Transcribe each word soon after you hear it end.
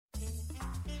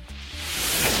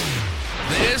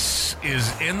This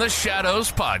is In the Shadows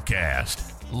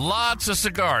Podcast. Lots of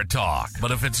cigar talk,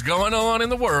 but if it's going on in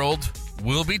the world,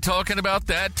 we'll be talking about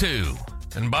that too.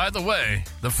 And by the way,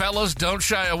 the fellas don't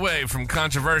shy away from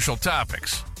controversial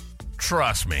topics.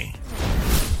 Trust me.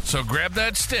 So grab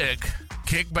that stick,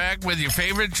 kick back with your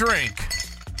favorite drink,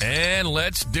 and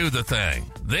let's do the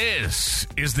thing. This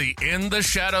is the In the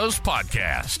Shadows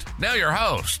Podcast. Now your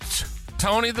hosts,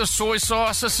 Tony the Soy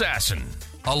Sauce Assassin,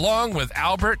 along with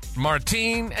Albert,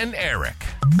 Martine, and Eric.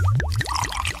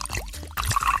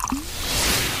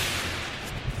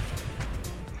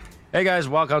 Hey guys,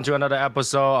 welcome to another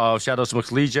episode of Shadow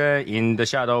Smokes Legion in the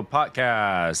Shadow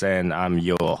Podcast. And I'm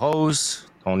your host,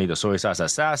 Tony the Soy Sauce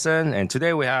Assassin. And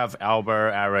today we have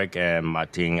Albert, Eric, and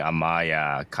Martine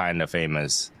Amaya, kind of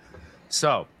famous.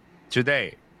 So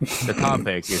today, the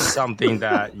topic is something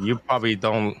that you probably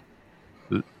don't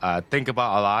think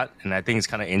about a lot, and I think it's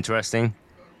kind of interesting.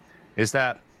 Is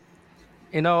that,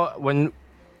 you know, when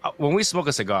we smoke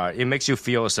a cigar, it makes you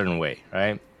feel a certain way,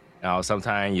 right? Now,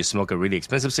 sometimes you smoke a really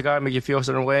expensive cigar, it makes you feel a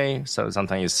certain way. So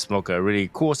sometimes you smoke a really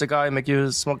cool cigar, it makes you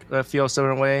feel a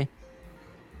certain way.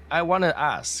 I want to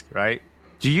ask, right?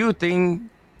 Do you think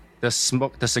the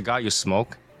cigar you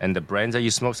smoke and the brands that you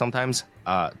smoke sometimes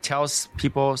tells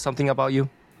people something about you?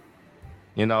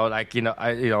 You know, like,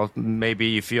 maybe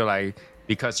you feel like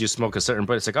because you smoke a certain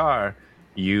brand of cigar,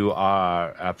 you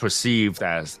are perceived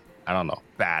as, I don't know,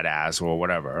 badass or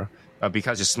whatever.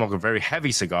 Because you smoke a very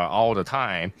heavy cigar all the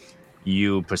time,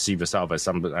 you perceive yourself as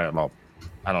some, I don't know,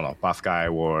 buff guy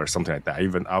or something like that.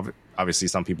 Even obviously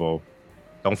some people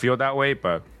don't feel that way,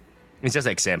 but it's just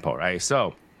an example, right?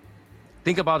 So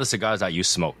think about the cigars that you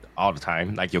smoke all the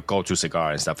time, like your go-to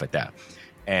cigar and stuff like that.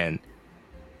 And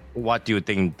what do you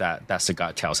think that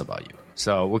cigar tells about you?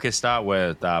 So we can start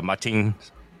with Martine.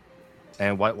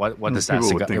 And what does that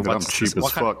cigar? Think that I'm cheap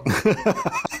as fuck.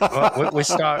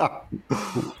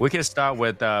 We can start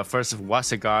with first. What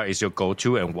cigar is your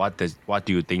go-to, and what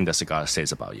do you think the cigar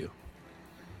says about you?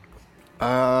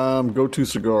 Go-to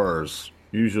cigars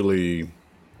usually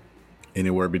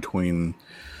anywhere between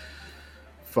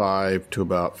 $5 to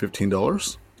about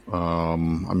 $15.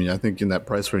 I think in that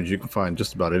price range you can find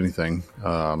just about anything.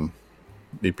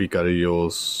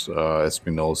 Picadillos,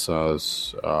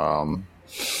 Espinosas.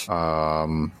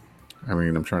 I'm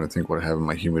trying to think what I have in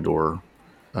my humidor.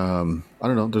 I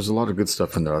don't know. There's a lot of good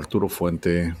stuff in there. Arturo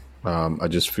Fuente. I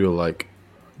just feel like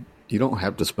you don't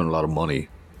have to spend a lot of money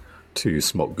to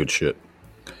smoke good shit.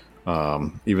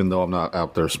 Even though I'm not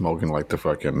out there smoking like the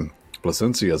fucking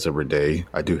Plasencias every day,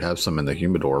 I do have some in the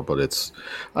humidor, but it's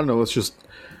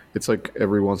like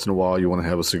every once in a while you want to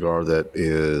have a cigar that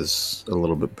is a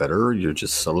little bit better. You're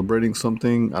just celebrating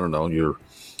something. I don't know. You're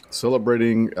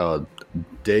celebrating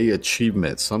day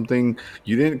achievement, something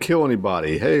you didn't kill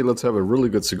anybody. Hey, let's have a really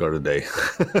good cigar today.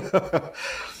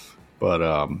 But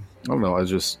I don't know. I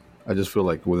just feel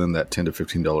like within that $10 to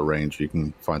 $15 range, you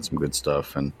can find some good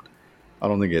stuff, and I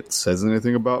don't think it says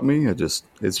anything about me.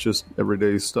 It's just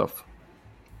everyday stuff.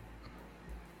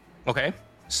 Okay,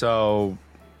 so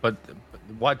but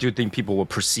what do you think people will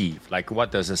perceive? Like,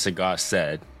 what does a cigar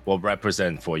will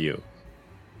represent for you?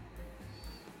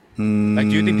 Like,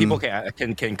 do you think people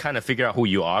can kind of figure out who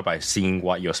you are by seeing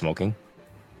what you're smoking?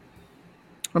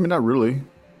 I mean, not really.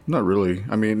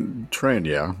 I mean, Tran,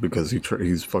 yeah, because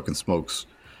he's fucking smokes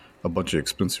a bunch of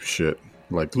expensive shit.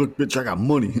 Like, look, bitch, I got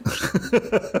money.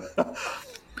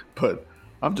 But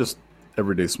I'm just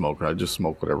everyday smoker. I just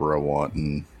smoke whatever I want,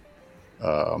 and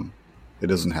it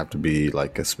doesn't have to be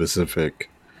like a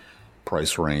specific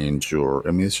price range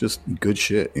it's just good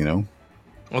shit, you know?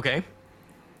 Okay.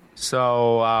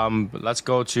 So let's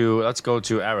go to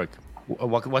Eric.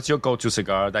 What's your go-to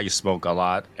cigar that you smoke a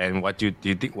lot, and what do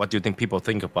you think people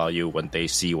think about you when they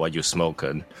see what you smoke,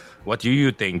 and what do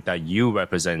you think that you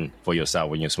represent for yourself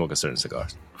when you smoke a certain cigar?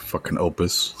 Fucking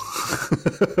Opus.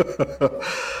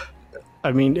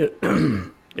 I mean,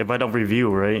 if I don't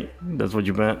review, right? That's what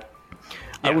you meant.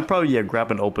 Yeah. I would probably grab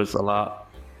an Opus a lot.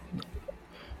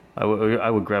 I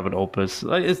would grab an Opus.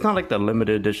 It's not like the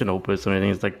limited edition Opus or anything.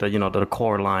 It's like the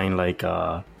core line, like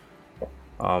the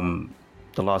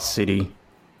Lost City.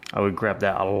 I would grab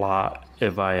that a lot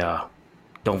if I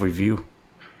don't review.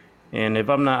 And if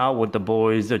I'm not out with the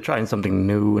boys, they're trying something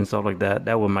new and stuff like that.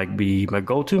 That might be my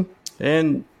go-to.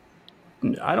 And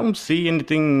I don't see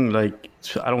anything like,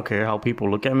 I don't care how people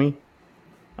look at me.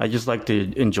 I just like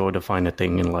to enjoy the finer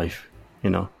thing in life,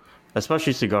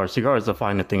 especially cigars. Cigar is the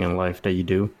finer thing in life that you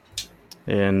do.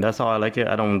 And that's how I like it.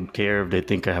 I don't care if they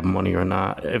think I have money or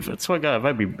not. If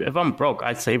I'm broke,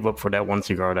 I save up for that one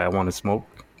cigar that I want to smoke,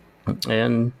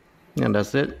 and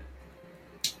that's it.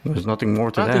 There's nothing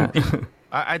more to that.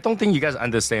 I don't think you guys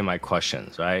understand my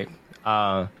questions, right?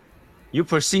 You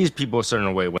perceive people a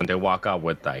certain way when they walk out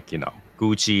with like,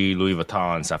 Gucci, Louis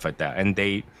Vuitton, stuff like that, and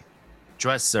they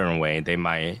dress a certain way. They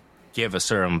might give a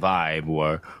certain vibe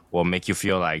or make you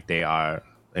feel like they are,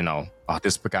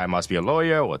 this guy must be a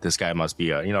lawyer or this guy must be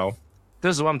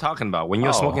this is what I'm talking about. When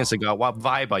you're smoking a cigar, what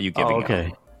vibe are you giving okay.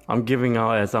 out? I'm giving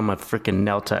out as I'm a freaking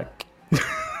nail tech.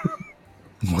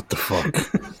 What the fuck?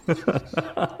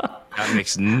 That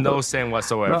makes no sense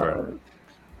whatsoever.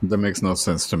 That makes no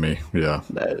sense to me. Yeah.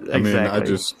 Exactly. I mean, I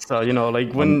just... So,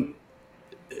 like when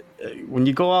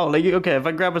you go out, like, okay, if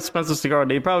I grab a expensive cigar, I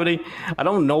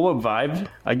don't know what vibe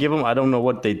I give them. I don't know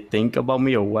what they think about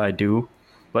me or what I do.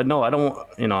 But no, I don't,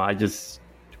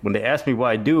 when they ask me what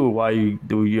I do,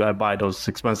 I buy those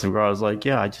expensive cigars? Like,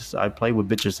 yeah, I play with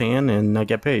bitches' hand and I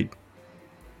get paid.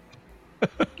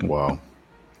 Wow.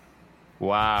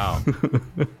 Wow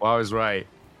is right.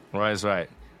 Wow is right.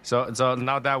 So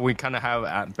now that we kind of have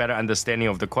a better understanding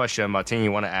of the question, Martin,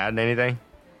 you want to add anything?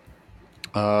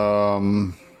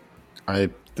 I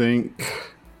think,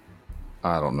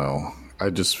 I don't know. I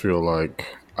just feel like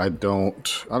I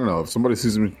don't know. If somebody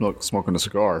sees me smoking a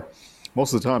cigar,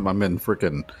 most of the time I'm in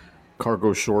freaking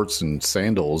cargo shorts and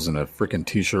sandals and a freaking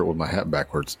t-shirt with my hat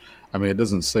backwards. I mean, it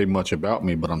doesn't say much about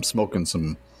me, but I'm smoking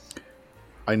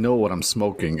I know what I'm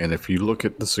smoking. And if you look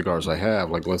at the cigars I have,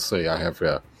 like let's say I have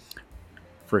a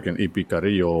freaking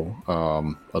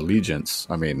Ipicarillo Allegiance.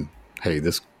 I mean, hey,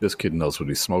 this kid knows what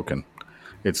he's smoking.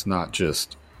 It's not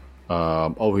just, he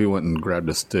went and grabbed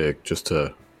a stick just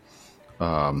to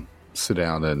sit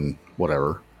down and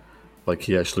whatever. Like,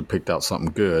 he actually picked out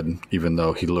something good, even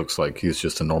though he looks like he's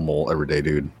just a normal, everyday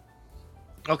dude.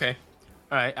 Okay.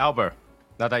 All right, Albert,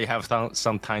 now that you have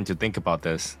some time to think about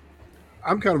this.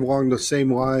 I'm kind of along the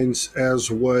same lines as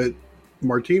what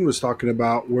Martine was talking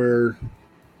about, where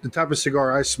the type of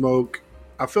cigar I smoke,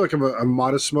 I feel like I'm a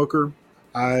modest smoker.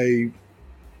 My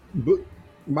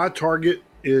target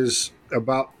is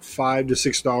about $5 to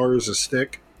 $6 a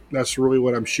stick. That's really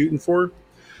what I'm shooting for.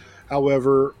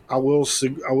 However, I will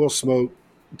smoke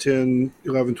 $10,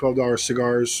 $11, $12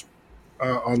 cigars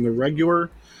on the regular,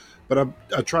 but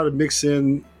I try to mix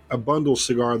in a bundle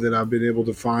cigar that I've been able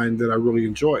to find that I really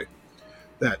enjoy,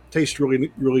 that tastes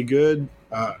really, really good.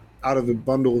 Out of a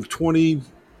bundle of 20,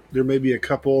 there may be a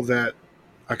couple that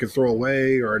I could throw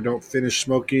away or I don't finish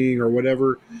smoking or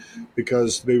whatever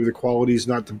because maybe the quality is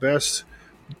not the best.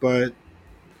 But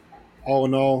all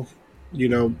in all,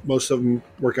 most of them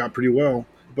work out pretty well.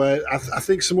 But I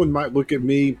think someone might look at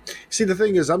me. See, the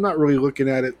thing is, I'm not really looking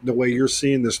at it the way you're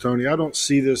seeing this, Tony. I don't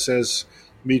see this as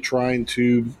me trying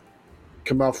to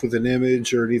come off with an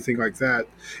image or anything like that.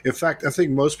 In fact, I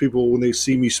think most people, when they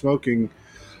see me smoking,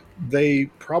 they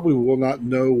probably will not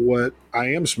know what I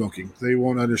am smoking. They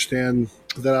won't understand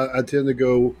that I tend to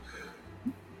go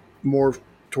more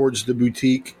towards the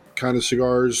boutique kind of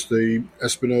cigars, the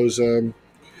Espinosa,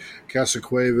 Casa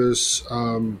Cuevas.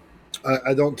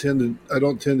 I don't tend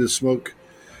to smoke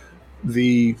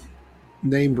the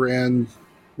name brand.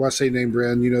 When I say name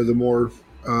brand, the more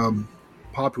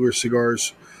popular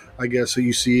cigars, I guess, that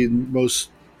you see in most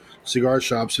cigar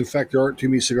shops. In fact, there aren't too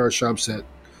many cigar shops that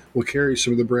will carry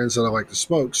some of the brands that I like to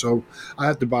smoke, so I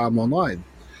have to buy them online.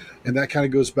 And that kind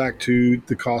of goes back to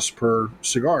the cost per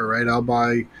cigar, right? I'll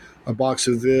buy a box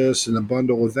of this and a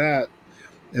bundle of that,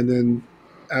 and then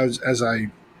as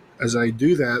I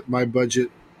do that, my budget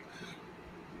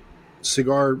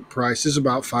cigar price is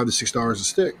about $5 to $6 a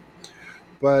stick.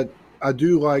 But I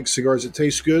do like cigars that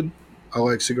taste good. I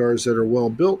like cigars that are well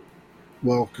built,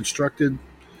 well constructed.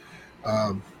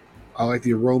 I like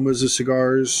the aromas of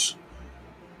cigars.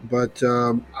 But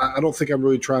I don't think I'm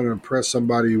really trying to impress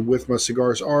somebody with my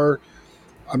cigars, or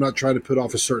I'm not trying to put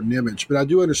off a certain image. But I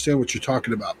do understand what you're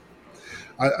talking about.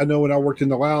 I know when I worked in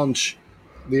the lounge,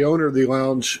 the owner of the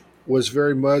lounge was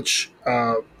very much,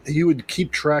 he would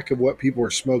keep track of what people were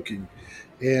smoking.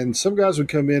 And some guys would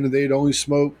come in and they'd only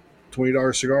smoke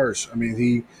 $20 cigars. I mean,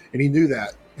 he knew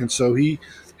that. And so he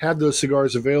had those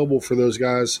cigars available for those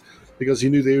guys because he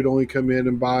knew they would only come in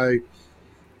and buy,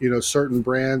 certain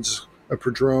brands, a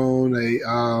Padron,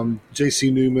 a J.C.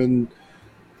 Newman,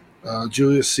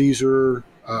 Julius Caesar,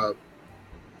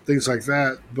 things like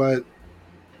that. But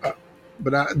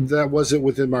that wasn't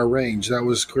within my range. That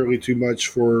was clearly too much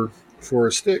for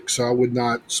a stick, so I would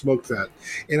not smoke that.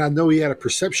 And I know he had a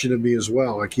perception of me as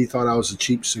well. Like, he thought I was a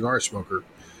cheap cigar smoker,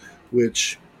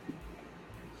 which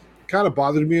kind of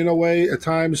bothered me in a way at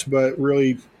times, but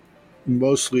really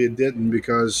mostly it didn't,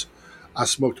 because I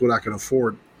smoked what I could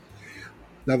afford.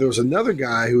 Now, there was another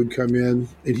guy who would come in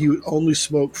and he would only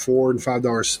smoke $4 and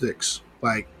 $5 sticks.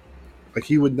 Like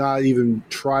he would not even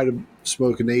try to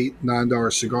smoke an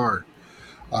 $8-9 cigar.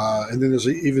 And then there's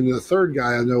even the third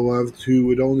guy I know of who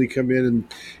would only come in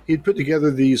and he'd put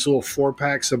together these little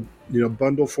 4-packs of,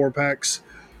 bundle 4-packs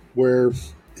where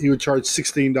he would charge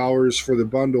 $16 for the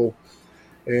bundle.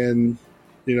 And,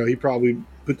 he probably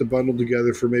put the bundle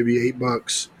together for maybe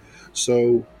 $8.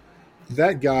 So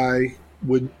that guy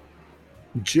would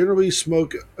generally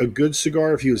smoke a good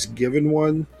cigar if he was given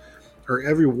one, or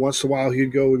every once in a while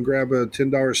he'd go and grab a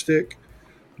 $10 stick.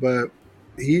 But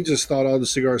he just thought all the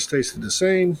cigars tasted the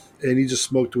same, and he just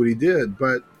smoked what he did.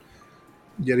 But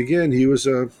yet again, he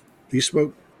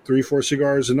smoked 3-4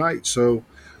 cigars a night. So,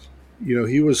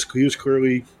 he was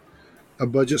clearly a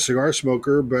budget cigar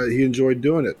smoker, but he enjoyed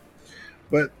doing it.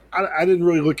 But I didn't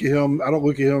really look at him. I don't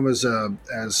look at him as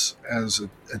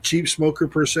a cheap smoker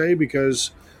per se,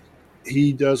 because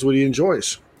he does what he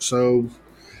enjoys. So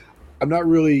I'm not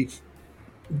really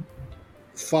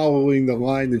following the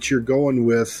line that you're going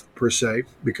with per se,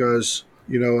 because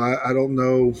I don't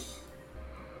know.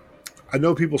 I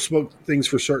know people smoke things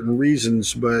for certain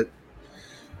reasons, but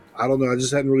I don't know. I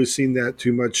just hadn't really seen that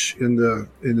too much in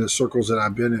the circles that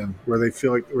I've been in, where they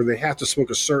feel like, where they have to smoke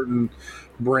a certain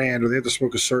brand or they have to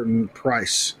smoke a certain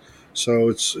price. So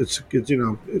it's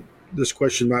this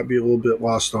question might be a little bit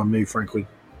lost on me, frankly.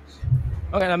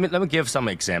 Okay, let me give some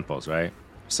examples, right?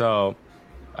 So,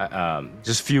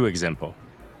 just few examples.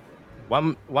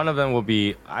 One of them will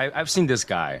be I've seen this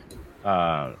guy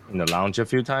in the lounge a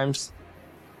few times,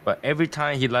 but every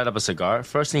time he light up a cigar,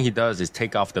 first thing he does is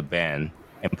take off the band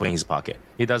and put it in his pocket.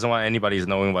 He doesn't want anybody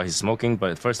knowing what he's smoking,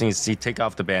 but first thing is he take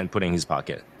off the band, put it in his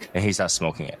pocket, and he starts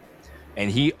smoking it. And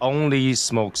he only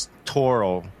smokes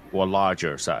Toro or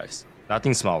larger size,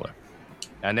 nothing smaller.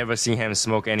 I never seen him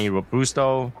smoke any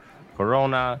Robusto,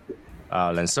 Corona,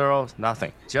 Lancero,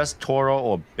 nothing. Just Toro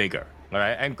or bigger. All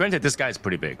right. And granted, this guy is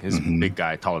pretty big. He's a big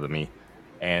guy, taller than me.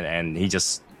 And he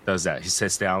just does that. He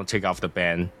sits down, take off the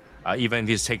band. Even if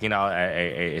he's taking out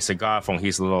a cigar from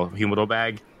his little humidor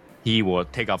bag, he will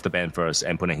take off the band first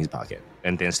and put it in his pocket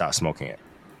and then start smoking it.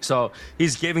 So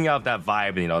he's giving out that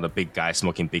vibe, the big guy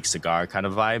smoking big cigar kind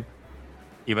of vibe,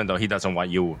 even though he doesn't want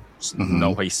you to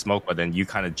know what he smoked, but then you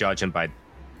kind of judge him by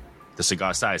the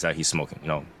cigar size that he's smoking,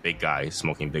 big guy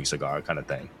smoking big cigar kind of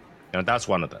thing. That's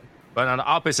one of them. But on the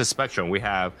opposite spectrum, we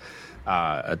have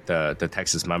the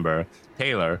Texas member,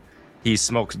 Taylor. He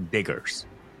smokes diggers,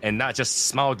 and not just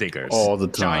small diggers. All the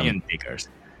time. Giant diggers.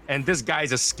 And this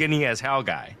guy's a skinny as hell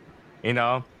guy, and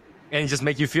it just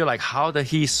make you feel like, how did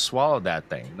he swallow that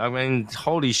thing? I mean,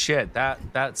 holy shit,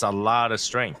 that's a lot of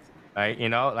strength, right?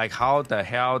 Like, how the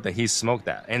hell did he smoke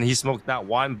that? And he smoked not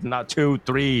one, not 2,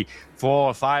 3,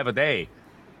 4, 5 a day.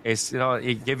 It's,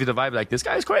 it gave you the vibe like, this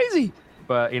guy's crazy,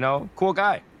 but, cool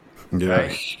guy. Yeah.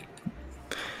 Right?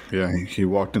 Yeah, he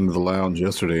walked into the lounge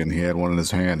yesterday and he had one in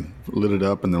his hand, lit it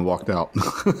up, and then walked out.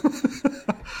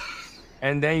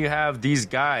 And then you have these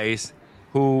guys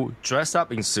who dress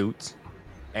up in suits,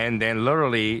 and then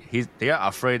literally they are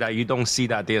afraid that you don't see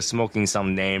that they're smoking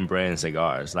some name brand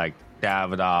cigars like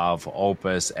Davidoff,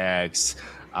 Opus X,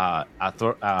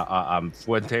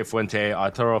 Fuente,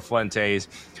 Arturo Fuentes,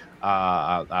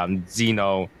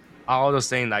 Zeno, all those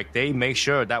things. Like, they make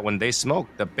sure that when they smoke,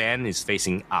 the band is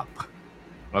facing up.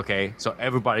 Okay, so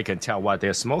everybody can tell what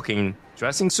they're smoking.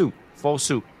 Dressing suit, full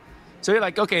suit. So you're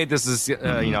like, okay, this is,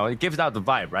 it gives out the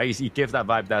vibe, right? He gives that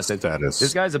vibe that says,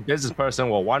 this guy's a business person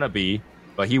or wannabe,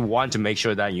 but he wants to make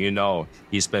sure that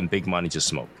he spent big money to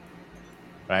smoke,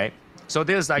 right? So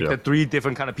there's like the 3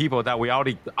 different kind of people that we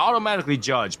already automatically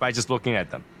judge by just looking at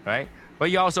them, right?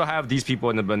 But you also have these people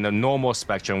in the normal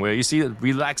spectrum where you see a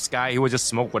relaxed guy who will just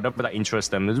smoke whatever that interests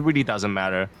them. It really doesn't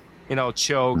matter,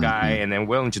 chill guy, and then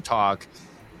willing to talk.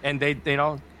 And they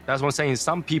that's what I'm saying.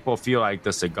 Some people feel like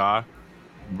the cigar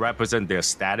represent their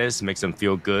status, makes them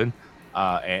feel good,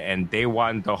 and they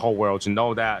want the whole world to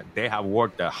know that they have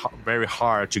worked very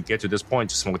hard to get to this point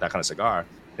to smoke that kind of cigar,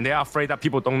 and they are afraid that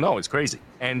people don't know. It's crazy.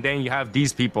 And then you have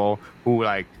these people who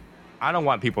like, I don't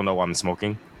want people to know what I'm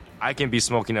smoking. I can be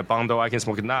smoking a bundle. I can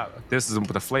smoke it now. This is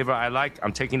the flavor I like.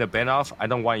 I'm taking the band off. I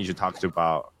don't want to talk to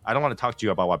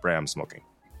you about what brand I'm smoking.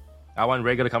 I want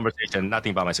regular conversation,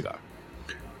 nothing about my cigar.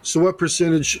 So what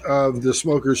percentage of the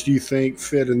smokers do you think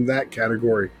fit in that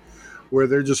category, where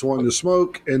they're just wanting to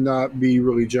smoke and not be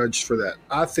really judged for that?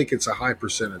 I think it's a high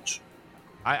percentage.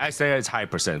 I say it's high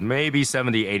percent, maybe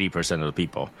 70, 80% of the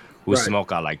people who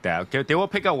smoke out like that. Okay, they will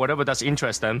pick out whatever does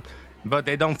interest them, but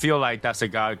they don't feel like that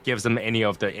cigar gives them any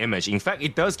of the image. In fact,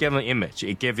 it does give them an image.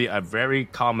 It gives you a very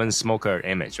common smoker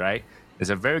image, right? It's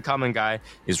a very common guy.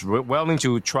 Is willing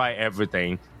to try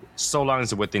everything so long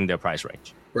as it's within their price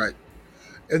range. Right.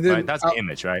 And then that's the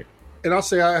image, right? And I'll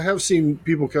say I have seen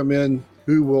people come in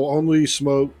who will only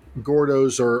smoke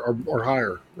Gordos or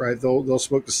higher, right? They'll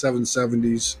smoke the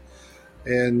 770s,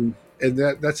 and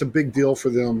that's a big deal for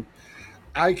them.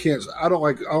 I don't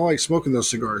like smoking those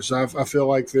cigars. I feel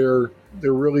like there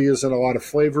really isn't a lot of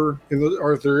flavor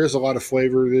or if there is a lot of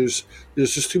flavor, there's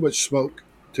just too much smoke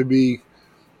to be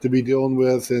dealing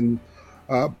with, and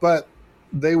but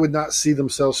they would not see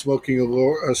themselves smoking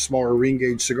a smaller ring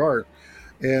gauge cigar.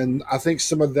 And I think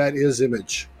some of that is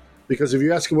image, because if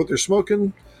you ask them what they're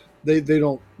smoking, they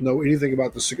don't know anything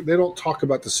about the cigar. They don't talk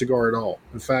about the cigar at all.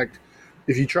 In fact,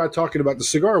 if you try talking about the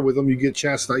cigar with them, you get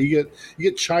chastised. You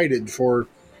get chided for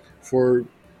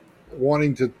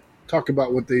wanting to talk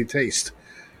about what they taste,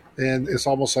 and it's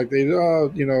almost like they,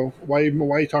 why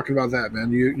are you talking about that,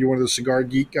 man? You're one of those cigar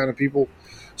geek kind of people.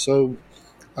 So,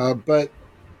 but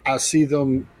I see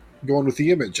them going with the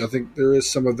image. I think there is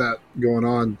some of that going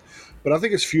on, but I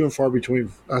think it's few and far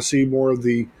between. I see more of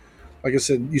the, like I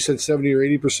said, you said 70 or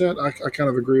 80%. I kind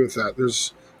of agree with that.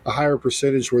 There's a higher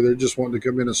percentage where they're just wanting to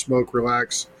come in and smoke,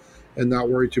 relax, and not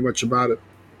worry too much about it.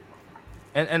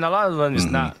 And a lot of them is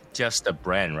not just the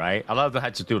brand, right? A lot of them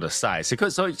had to do the size.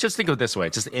 So just think of it this way,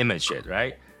 just image it,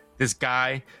 right? This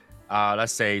guy,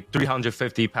 let's say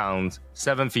 350 pounds,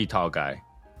 7 feet tall guy.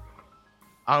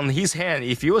 On his hand,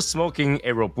 if you're smoking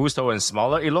a Robusto and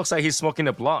smaller, it looks like he's smoking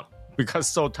a blunt because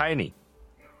it's so tiny,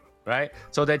 right?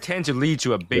 So they tend to lead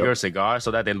to a bigger cigar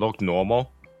so that they look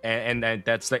normal. And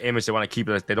that's the image they want to keep.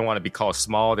 They don't want to be called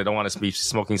small. They don't want to be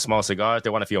smoking small cigars.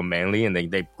 They want to feel manly, and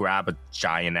they grab a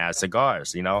giant ass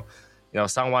cigars.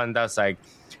 Someone that's like,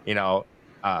 you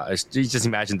just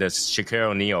imagine this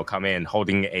Shaquille O'Neal come in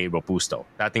holding a Robusto.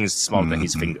 That thing's smaller than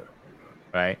his finger,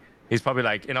 right? He's probably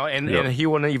like, and he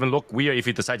wouldn't even look weird if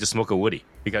he decided to smoke a Woody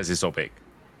because he's so big.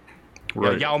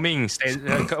 Right. Yao Ming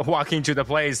walking to the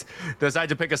place, decide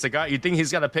to pick a cigar. You think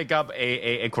he's gonna pick up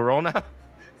a Corona?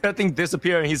 That thing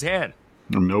disappear in his hand.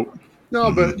 Nope.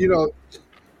 No, but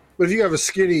but if you have a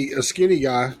skinny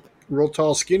guy, real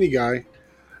tall skinny guy,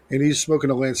 and he's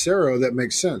smoking a Lancero, that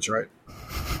makes sense, right?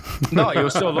 No, it will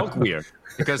still look weird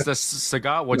because the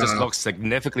cigar will just look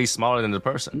significantly smaller than the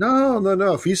person.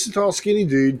 No. If he's a tall skinny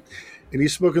dude and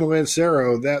he's smoking a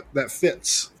Lancero, that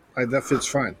fits. That fits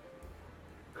fine.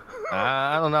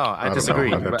 I don't know. I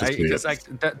disagree. It's like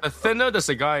the thinner the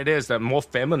cigar it is, the more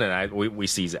feminine we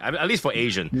see it. At least for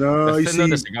Asian. No, the thinner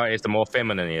the cigar is, the more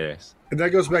feminine it is. And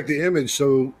that goes back to image.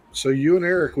 So you and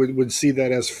Eric would see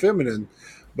that as feminine,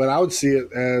 but I would see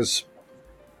it as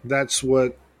that's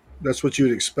what you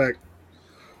would expect.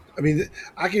 I mean,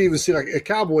 I can even see like a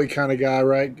cowboy kind of guy,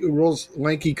 right? A real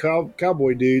lanky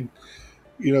cowboy dude.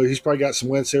 He's probably got some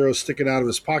Lanceros sticking out of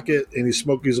his pocket, and he's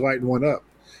lighting one up.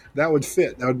 That would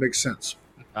fit. That would make sense.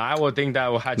 I would think that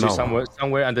will have you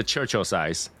somewhere under Churchill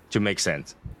size to make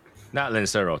sense. Not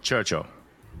Lancero, Churchill.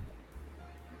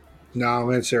 No,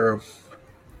 Lancero.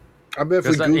 I bet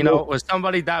if we Google... with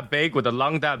somebody that big, with a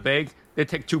lung that big, they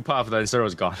take 2 puffs,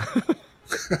 Lancero's gone.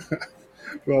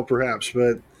 Well, perhaps,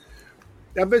 but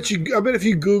I bet if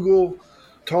you Google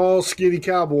tall, skinny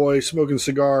cowboy smoking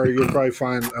cigar, you'll probably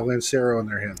find a Lancero in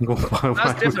their hand.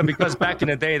 That's different because back in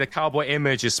the day, the cowboy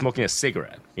image is smoking a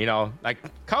cigarette. Like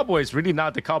cowboy is really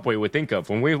not the cowboy we think of.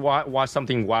 When we watch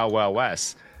something Wild Wild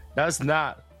West, that's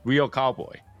not real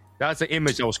cowboy. That's the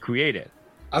image that was created.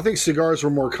 I think cigars were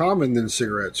more common than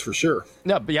cigarettes, for sure.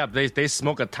 No, but yeah, they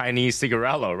smoke a tiny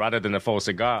cigarello rather than a full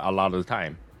cigar a lot of the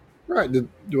time. Right.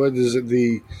 What is it?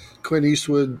 The Clint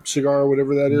Eastwood cigar or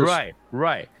whatever that is?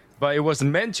 Right. But it was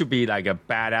meant to be like a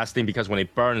badass thing because when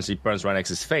it burns right next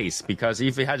to his face. Because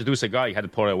if he had to do cigar, he had to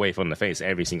pull it away from the face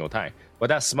every single time. But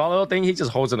that small little thing, he just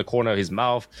holds in the corner of his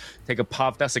mouth, take a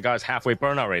puff. That cigar is halfway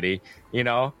burned already,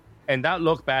 And that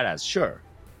looked badass, sure.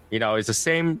 It's the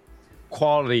same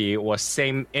quality or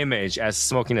same image as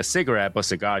smoking a cigarette, but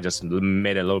cigar just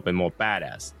made it a little bit more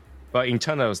badass. But in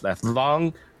terms of that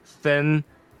long, thin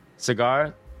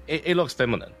cigar, it looks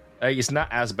feminine. Like, it's not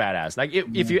as badass. Like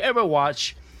if you ever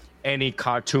watch any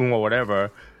cartoon or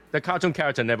whatever, the cartoon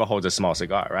character never holds a small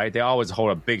cigar, right? They always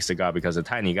hold a big cigar because they're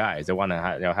tiny guys. They want to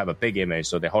have a big image,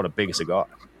 so they hold a big cigar.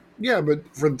 Yeah, but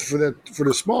for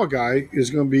the small guy, he's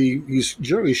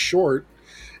generally short,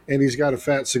 and he's got a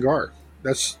fat cigar.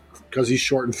 That's because he's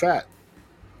short and fat.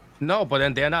 No, but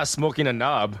then they're not smoking a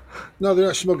nub. No, they're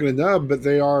not smoking a nub, but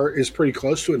it's pretty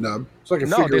close to a nub. It's like a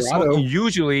Figurado. They're smoking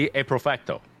usually a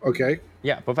Perfecto. Okay.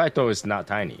 Yeah, Perfecto is not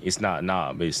tiny. It's not a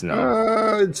nub. It's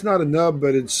not. It's not a nub,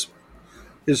 but it's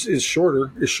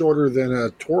shorter. It's shorter than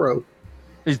a Toro.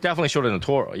 It's definitely shorter than a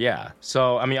Toro. Yeah.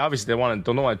 So I mean, obviously they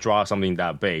don't want to draw something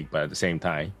that big, but at the same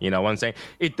time, you know what I'm saying?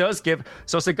 It does give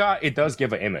cigar. It does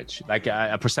give an image, like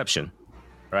a perception,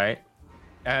 right?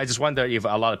 I just wonder if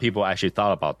a lot of people actually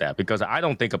thought about that, because I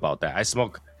don't think about that. I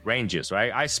smoke ranges,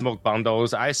 right? I smoke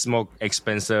bundles. I smoke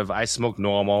expensive. I smoke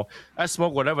normal. I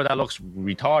smoke whatever that looks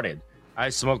retarded. I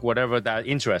smoke whatever that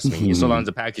interests me, so long as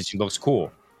the packaging looks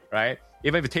cool, right?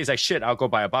 Even if it tastes like shit, I'll go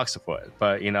buy a box for it.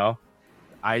 But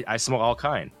I smoke all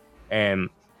kind, and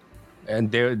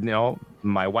there,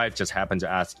 my wife just happened to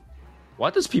ask,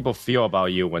 "What does people feel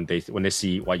about you when they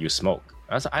see what you smoke?"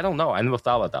 I said, "I don't know. I never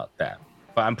thought about that."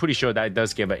 But I'm pretty sure that it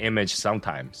does give an image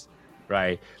sometimes,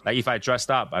 right? Like if I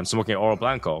dressed up, I'm smoking Oro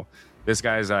Blanco, this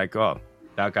guy's like, oh,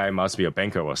 that guy must be a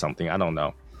banker or something. I don't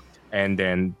know.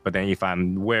 But then if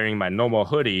I'm wearing my normal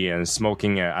hoodie and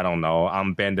smoking I don't know,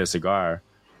 unbended cigar,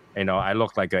 I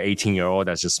look like an 18-year-old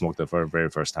that just smoked it for the very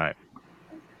first time.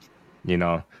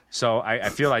 So I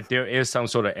feel like there is some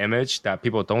sort of image that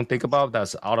people don't think about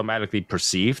that's automatically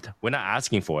perceived. We're not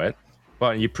asking for it,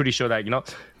 but you're pretty sure that,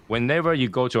 whenever you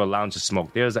go to a lounge to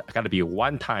smoke, there's got to be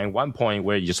one point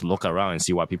where you just look around and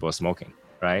see what people are smoking,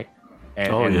 right?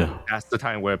 And that's the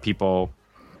time where people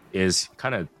is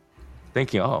kind of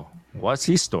thinking, oh, what's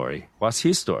his story? What's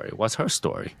his story? What's her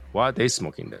story? Why are they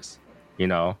smoking this?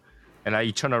 And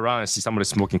you turn around and see somebody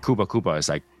smoking Cuba. It's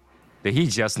like, did he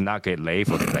just not get laid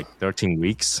for like 13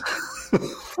 weeks?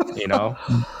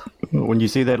 When you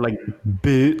see that, like,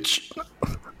 bitch.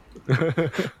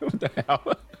 What the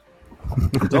hell?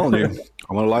 I'm telling you,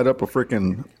 I'm gonna light up a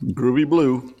freaking groovy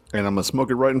blue, and I'm gonna smoke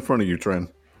it right in front of you,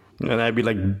 Trent. And I'd be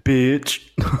like, bitch.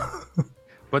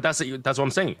 But that's what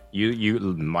I'm saying. You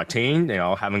Martin,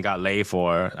 haven't got laid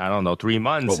for, I don't know, 3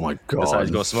 months. Oh my God! Decided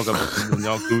to go smoke a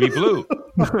groovy blue.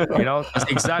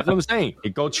 That's exactly what I'm saying.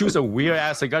 You go choose a weird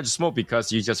ass cigar to smoke because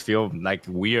you just feel like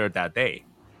weird that day.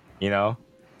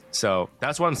 So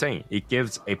that's what I'm saying. It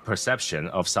gives a perception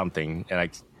of something, and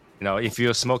like. If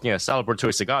you're smoking a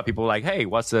celebratory cigar, people are like, hey,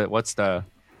 what's the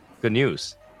good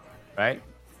news, right?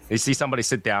 You see somebody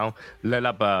sit down, lit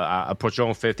up a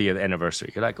Padron 50th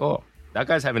anniversary. You're like, oh, that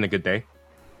guy's having a good day,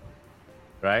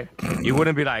 right? You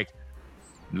wouldn't be like,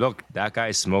 look, that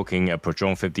guy's smoking a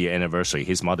Padron 50th anniversary.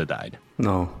 His mother died.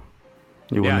 No.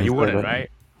 You wouldn't, right?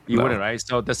 You wouldn't, right?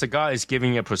 So the cigar is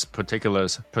giving you a particular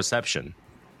perception,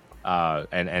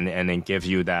 and then give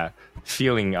you that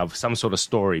feeling of some sort of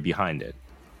story behind it.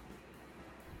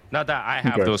 Not that I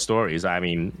have those stories. I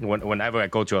mean, whenever I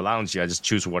go to a lounge, I just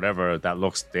choose whatever that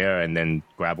looks there and then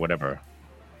grab whatever.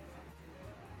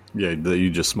 Yeah, you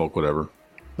just smoke whatever.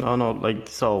 No, like,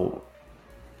 so,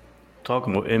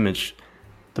 talking about image,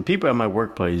 the people at my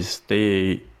workplace,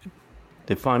 they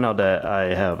find out that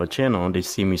I have a channel and they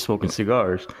see me smoking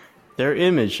cigars. Their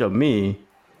image of me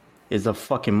is a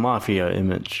fucking mafia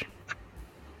image.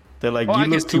 They're like,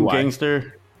 you look too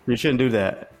gangster. You shouldn't do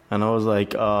that. And I was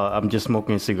like, I'm just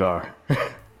smoking a cigar.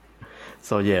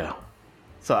 So, yeah.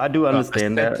 So I do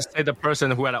understand that. Say the person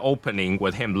who had an opening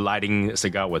with him lighting a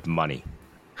cigar with money.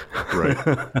 Right.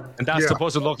 And that's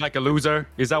supposed to look like a loser?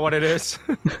 Is that what it is?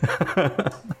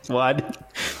 Well,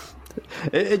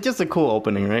 it's just a cool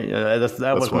opening, right?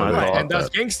 That was my thought. And that's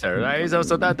gangster, right?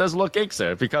 So that does look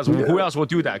gangster, because who else will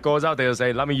do that? Goes out there and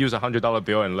say, let me use $100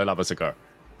 bill and lit up a cigar.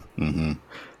 Mm-hmm.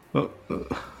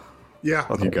 Yeah.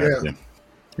 He got you.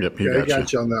 Yep, he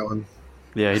got you on that one.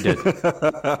 Yeah, he did.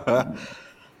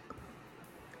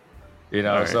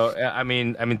 Right. So I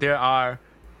mean, there are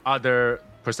other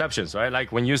perceptions, right?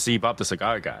 Like when you see Bob the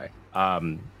Cigar Guy,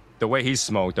 the way he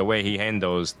smoked, the way he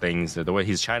handles things, the way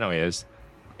his channel is,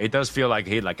 it does feel like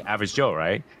he's like average Joe,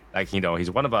 right? Like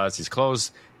he's one of us. He's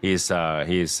close. He's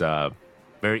a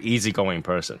very easygoing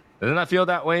person. Doesn't that feel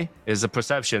that way? Is the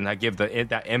perception I give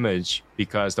that image,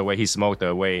 because the way he smoked,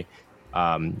 the way.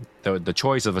 The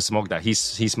choice of a smoke that he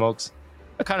smokes,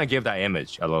 I kind of give that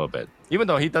image a little bit. Even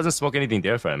though he doesn't smoke anything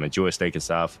different, Jewish steak and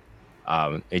stuff,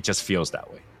 it just feels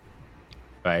that way,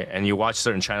 right? And you watch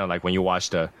certain channel, like when you watch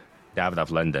the David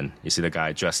of London, you see the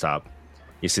guy dressed up,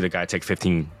 you see the guy take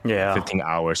 15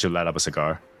 hours to light up a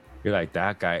cigar. You're like,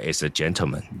 that guy is a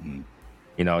gentleman.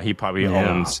 He probably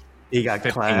owns. He got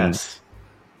 15, class.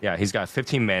 Yeah, he's got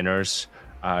 15 manners.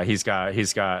 He's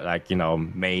got like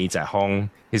maids at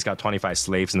home. He's got 25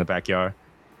 slaves in the backyard.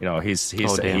 He's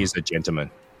a gentleman.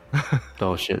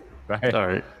 Oh shit! Right. All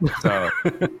right. So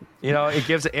it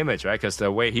gives an image, right? Because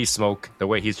the way he smoked, the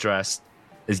way he's dressed,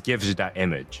 it gives you that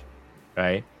image,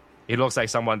 right? He looks like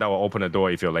someone that will open the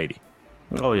door if you're a lady.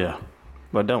 Oh yeah,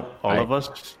 but don't all of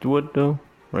us would though,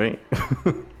 right?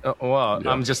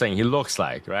 I'm just saying he looks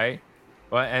like, right?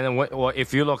 Well, and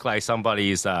if you look like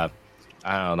somebody's I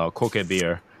don't know, coke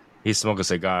beer, he smoked a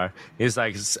cigar. He's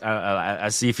like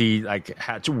as if he like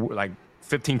had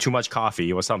 15 too much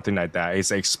coffee or something like that.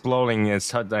 It's exploding.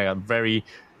 It's like a very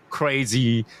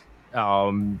crazy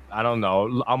I don't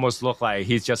know, almost look like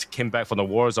he just came back from the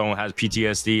war zone, has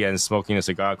PTSD, and smoking a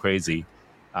cigar crazy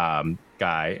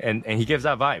guy, and he gives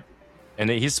that vibe. And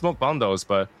he smoked bundles,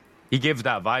 but he gives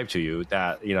that vibe to you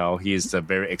that, you know, he's a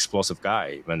very explosive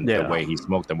guy. And the way he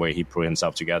smoked, the way he put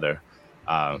himself together.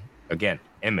 Again,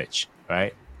 image,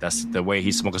 right? That's the way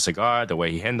he smokes a cigar, the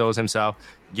way he handles himself,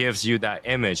 gives you that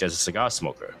image as a cigar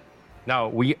smoker. Now,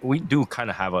 we do kind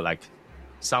of have a like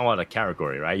somewhat a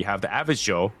category, right? You have the average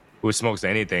Joe who smokes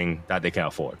anything that they can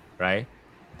afford, right?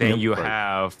 Then you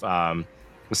have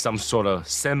some sort of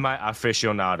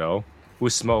semi-aficionado who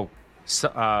smoke,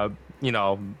 you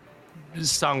know,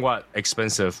 somewhat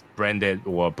expensive branded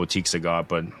or boutique cigar,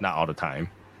 but not all the time,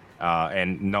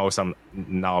 and know some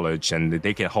knowledge, and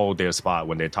they can hold their spot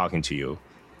when they're talking to you,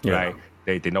 right?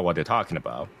 They know what they're talking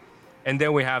about. And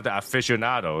then we have the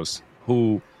aficionados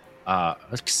who are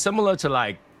similar to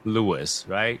like Lewis,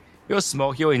 right? He'll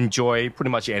smoke, he'll enjoy pretty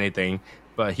much anything,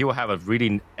 but he will have a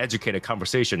really educated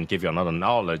conversation, give you another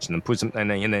knowledge, and put some, and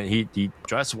then he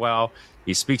dress well,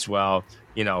 he speaks well,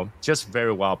 you know, just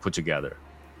very well put together,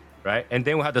 right? And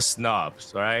then we have the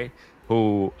snobs, right,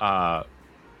 who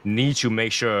need to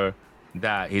make sure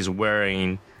that he's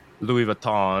wearing Louis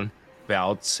Vuitton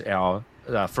belts,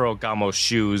 Ferragamo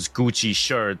shoes, Gucci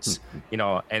shirts, you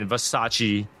know, and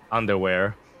Versace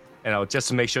underwear. You know, just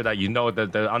to make sure that you know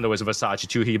that the underwear is Versace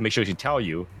too. He make sure to tell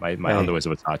you my underwear is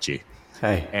Versace.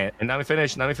 Hey. And let me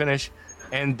finish.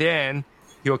 And then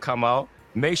he'll come out,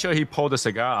 make sure he pull the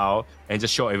cigar out, and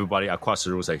just show everybody across the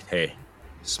room, like, hey,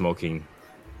 smoking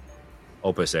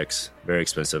Opus X, very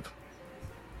expensive.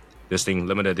 This thing,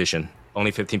 limited edition.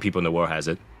 Only 15 people in the world has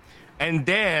it. And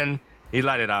then he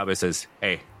light it up and says,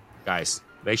 hey, guys,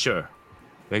 make sure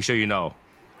you know,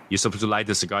 you're supposed to light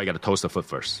the cigar, you got to toast the foot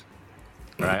first.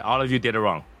 All right, all of you did it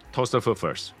wrong. Toast the foot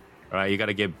first. All right, you got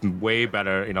to get way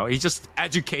better. You know, he just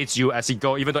educates you as he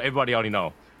go, even though everybody already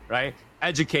know, right?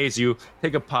 Educates you.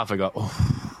 Take a puff and go,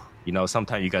 oh, you know,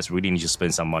 sometimes you guys really need to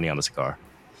spend some money on the cigar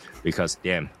because,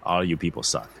 damn, all you people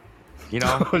suck. You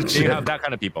know, you have that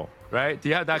kind of people, right? Do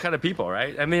you have that kind of people,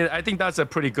 right? I mean, I think that's a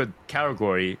pretty good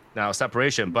category now,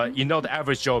 separation. But you know, the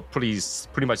average Joe, pretty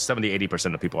much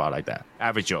 70-80% of people are like that.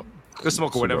 Average Joe, just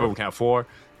smoke whatever we can afford,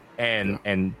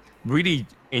 and really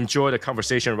enjoy the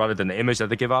conversation rather than the image that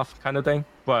they give off, kind of thing.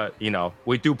 But you know,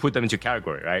 we do put them into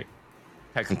category, right?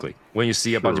 Technically, when you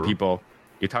see a bunch of people,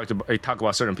 you talk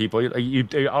about certain people, you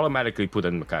automatically put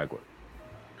them in the category.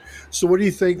 So, what do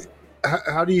you think?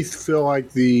 How do you feel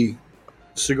like the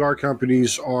cigar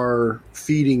companies are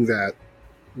feeding that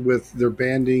with their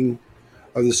banding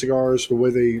of the cigars, the way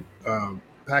they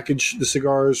package the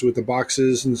cigars with the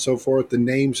boxes and so forth, the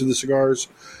names of the cigars?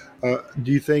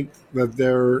 Do you think that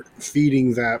they're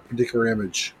feeding that particular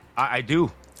image? I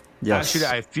do. Yes.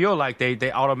 Actually, I feel like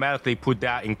they automatically put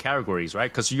that in categories,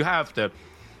 right? Because you have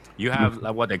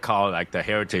like what they call like the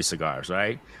heritage cigars,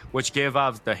 right? Which give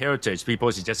off the heritage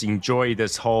people to just enjoy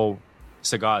this whole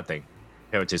cigar thing,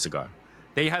 heritage cigar.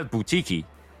 They have boutique, you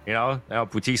know,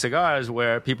 boutique cigars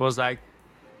where people's like,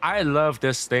 I love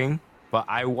this thing, but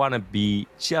I want to be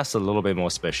just a little bit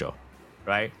more special,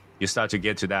 right? You start to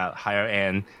get to that higher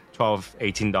end $12,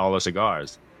 $18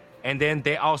 cigars. And then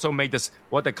they also make this,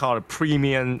 what they call a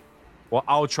premium or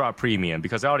ultra premium,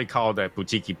 because they already call the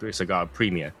boutique cigar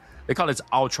premium. They call it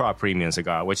ultra premium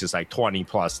cigar, which is like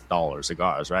 $20+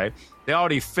 cigars, right? They're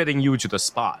already fitting you to the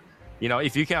spot. You know,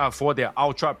 if you can afford their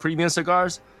ultra premium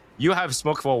cigars, you have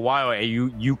smoked for a while and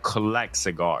you collect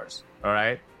cigars, all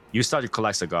right? You start to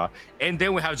collect cigar. And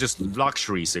then we have just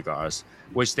luxury cigars,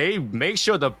 which they make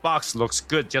sure the box looks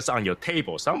good just on your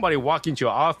table. Somebody walk into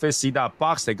your office, see that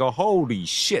box, they go, holy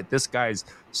shit, this guy's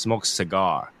smokes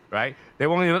cigar, right? They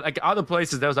won't even, like other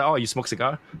places, they're like, oh, you smoke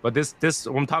cigar? But this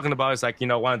what I'm talking about is like, you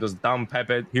know, one of those dumb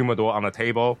pepper humidor on the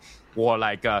table, or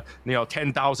like, you know,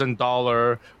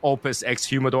 $10,000 Opus X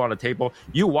humidor on the table.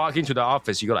 You walk into the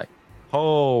office, you go like,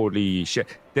 holy shit,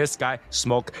 this guy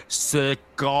smoke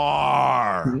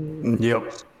cigar.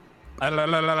 Yep.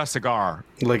 Cigar.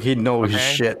 Like he knows his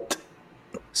shit.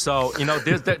 So, you know,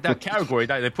 there's that category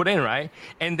that they put in, right?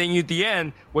 And then at the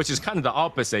end, which is kind of the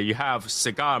opposite, you have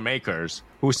cigar makers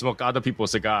who smoke other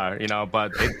people's cigar, you know,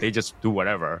 but they just do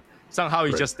whatever. Somehow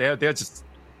it's just, they're just,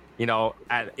 you know,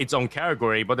 at its own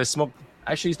category, but they smoke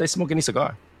any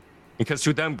cigar. Because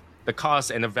to them, the cost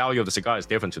and the value of the cigar is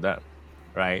different to them,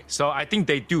 right? So I think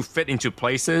they do fit into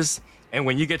places. And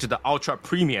when you get to the ultra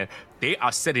premium, they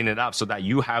are setting it up so that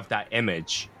you have that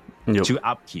image to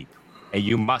upkeep, and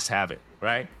you must have it,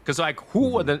 right? Because like,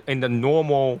 who in the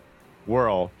normal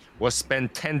world will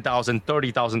spend $10,000,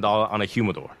 $30,000 on a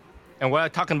humidor? And we're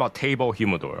talking about table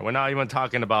humidor. We're not even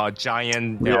talking about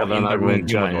giant, Yeah, in the room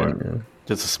humidor.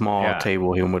 Just a small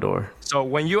table humidor. So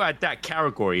when you're at that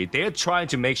category, they're trying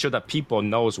to make sure that people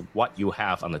knows what you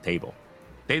have on the table.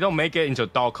 They don't make it into a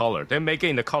dull color. They make it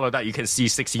in the color that you can see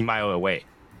 60 miles away.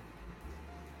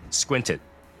 Squinted.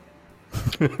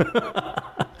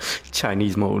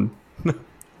 Chinese mode.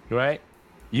 Right?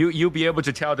 You'll be able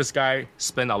to tell this guy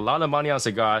spent a lot of money on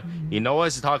cigar. He knows what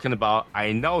he's talking about.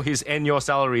 I know his annual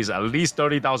salary is at least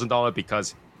 $30,000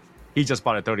 because he just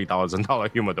bought a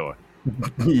 $30,000 humidor.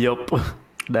 Yup.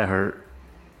 That hurt.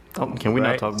 Oh, can we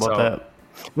not talk about that?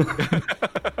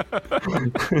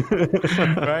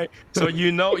 Right? So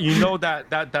you know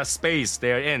that space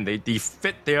they're in, they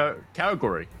fit their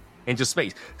category into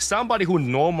space. Somebody who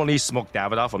normally smoked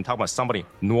Davidoff, I'm talking about somebody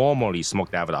normally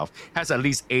smoked Davidoff, has at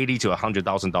least $80,000 to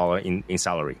 $100,000 in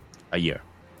salary a year.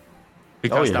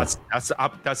 Because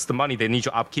that's the money they need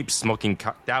to upkeep smoking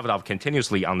Davidoff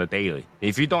continuously on the daily.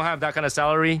 If you don't have that kind of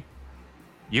salary,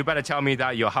 you better tell me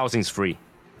that your housing's free.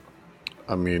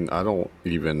 I mean, I don't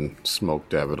even smoke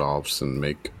Davidoffs and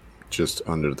make just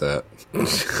under that.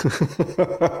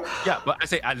 Yeah, but I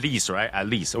say at least, right? At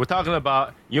least. So we're talking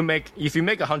about if you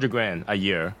make $100,000 a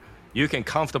year, you can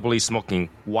comfortably smoking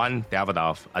one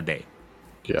Davidoff a day.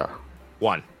 Yeah.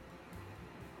 One.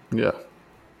 Yeah.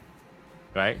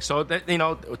 Right? So that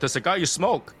the cigar you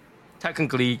smoke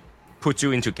technically puts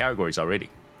you into categories already.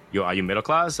 Are you middle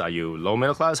class? Are you low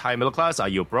middle class? High middle class? Are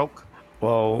you broke?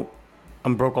 Well,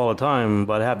 I'm broke all the time,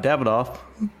 but I have Davidoff.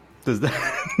 Does that?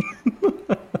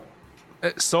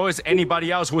 So is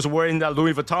anybody else who's wearing that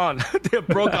Louis Vuitton. They're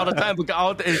broke all the time, but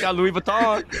got Louis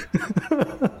Vuitton.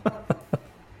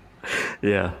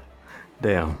 Yeah.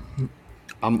 Damn.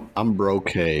 I'm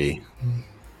broke. They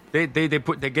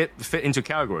get fit into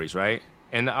categories, right?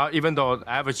 And even though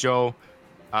average Joe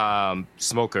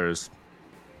smokers,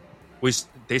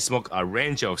 they smoke a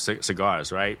range of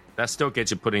cigars, right? That still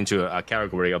gets you put into a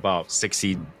category about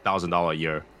 $60,000 a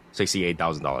year,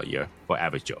 $68,000 a year for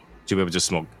average Joe to be able to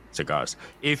smoke cigars.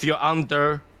 If you're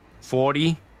under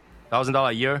 $40,000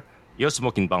 a year, you're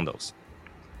smoking bundles.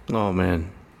 Oh man,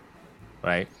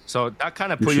 right? So that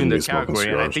kind of put you in the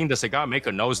category, and I think the cigar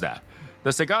maker knows that.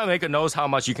 The cigar maker knows how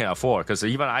much you can afford, because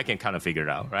even I can kind of figure it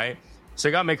out, right?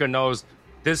 Cigar maker knows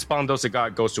this bundle cigar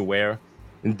goes to where.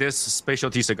 In this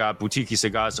specialty cigar, boutique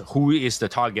cigars, who is the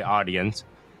target audience?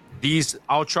 These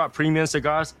ultra premium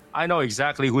cigars, I know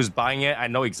exactly who's buying it. I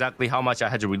know exactly how much I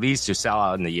had to release to sell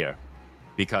out in a year,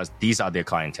 because these are their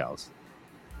clientels.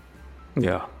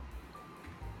 Yeah.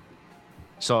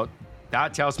 So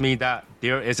that tells me that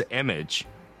there is an image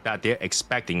that they're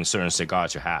expecting certain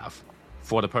cigars to have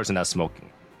for the person that's smoking.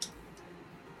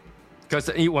 Because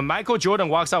when Michael Jordan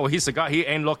walks out with his cigar, he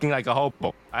ain't looking like a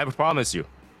hobo. I promise you.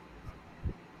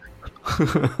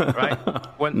 Right?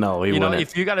 No, he wouldn't.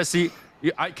 If you gotta see,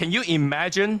 can you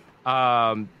imagine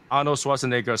Arnold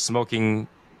Schwarzenegger smoking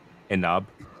a nub?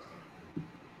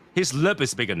 His lip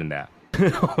is bigger than that.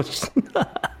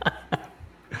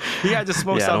 He had to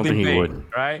smoke something big,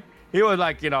 right? He was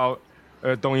like,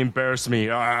 don't embarrass me.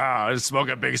 Smoke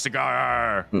a big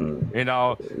cigar. He would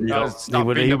almost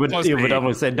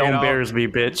say, don't embarrass me,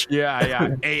 bitch.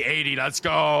 Yeah. 880, let's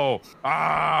go.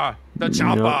 The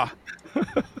chopper.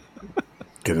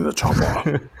 Get in the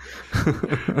chopper.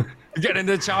 Get in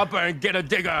the chopper and get a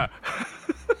digger.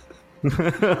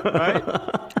 Right?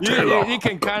 You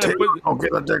can kind of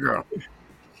get a digger.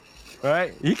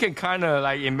 Right? You can kind of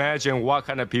like imagine what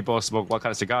kind of people smoke what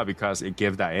kind of cigar, because it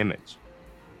gives that image.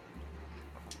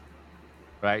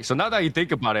 Right? So now that you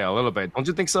think about it a little bit, don't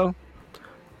you think so?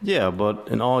 Yeah, but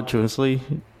in all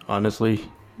honestly,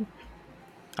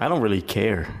 I don't really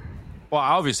care. Well,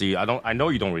 obviously, I know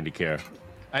you don't really care.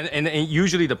 And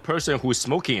usually the person who's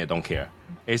smoking it don't care.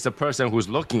 It's the person who's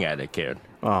looking at it cared.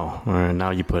 Oh,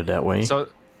 now you put it that way. So,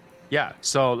 yeah.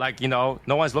 So, no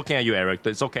one's looking at you, Eric.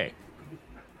 It's okay.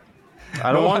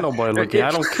 I don't want nobody looking.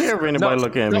 I don't care if anybody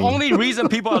looking at me. The only reason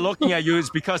people are looking at you is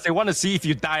because they want to see if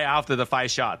you die after the 5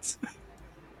 shots.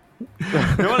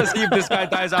 They want to see if this guy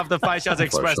dies after 5 shots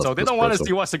espresso. They don't want to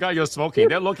see what cigar you're smoking.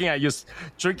 They're looking at you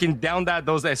drinking down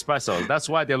those espressos. That's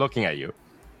why they're looking at you.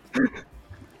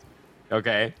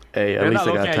 Okay. Hey, at they're least not I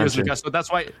got looking attention. At you, so that's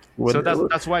why.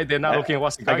 That's why they're not looking at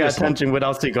what cigar. I got attention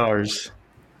without cigars.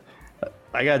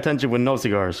 I got attention with no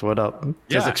cigars. What up?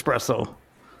 Just espresso.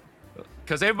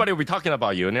 Because everybody will be talking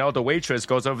about you, and the waitress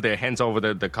goes over there, hands over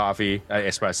the coffee,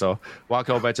 espresso, walk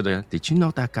over to did you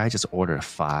know that guy just ordered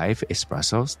 5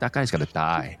 espressos? That guy's gonna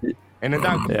die. And then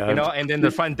and then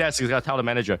the front desk is gonna tell the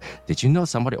manager, did you know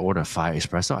somebody ordered 5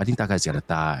 espresso? I think that guy's gonna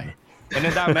die. And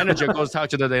then that manager goes talk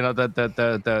to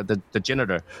the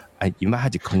janitor. You might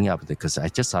have to clean up because I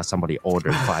just saw somebody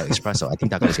order 5 espresso. I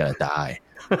think that guy's gonna die.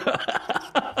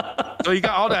 So you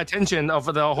got all the attention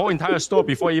of the whole entire store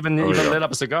before you even lit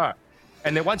up a cigar.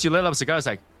 And then once you lit up a cigar, it's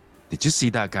like, did you see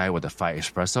that guy with the 5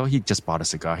 espresso? He just bought a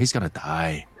cigar. He's gonna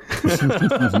die.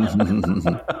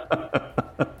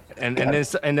 and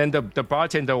then the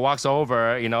bartender walks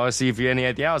over, see if you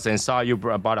anything else, and saw you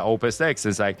bought an Opus X.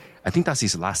 It's like, I think that's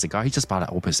his last cigar. He just bought an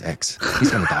Opus X. He's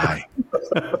gonna die.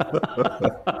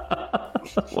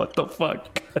 What the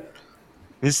fuck?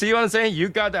 You see what I'm saying? You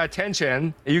got the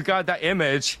attention. You got that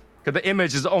image. Because the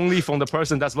image is only from the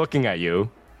person that's looking at you.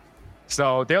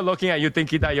 So they're looking at you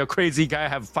thinking that you're crazy guy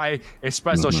have 5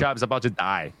 espresso shots about to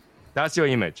die. That's your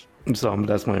image. So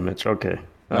that's my image. Okay.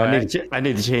 Right. I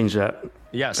need to change that.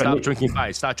 Yeah, stop drinking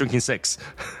 5. Start drinking 6.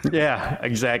 Yeah,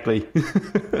 exactly.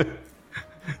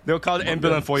 They'll call the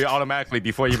ambulance for you automatically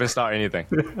before you even start anything.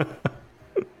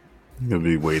 You'll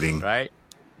be waiting. Right?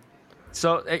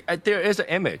 So there is an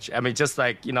image. I mean, just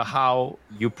like, how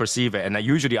you perceive it. And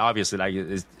usually,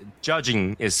 obviously,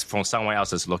 judging is from someone else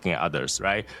that's looking at others,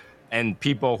 right? And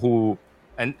people who,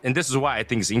 and this is why I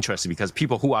think it's interesting, because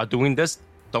people who are doing this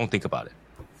don't think about it.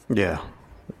 Yeah.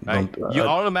 Right? You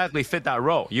automatically fit that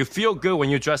role. You feel good when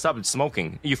you dress up and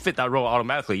smoking. You fit that role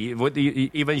automatically.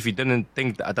 Even if you didn't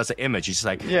think that's an image, you're just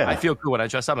like, I feel good when I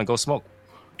dress up and go smoke.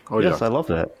 Oh, yes, yeah. I love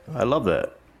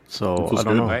that. So I don't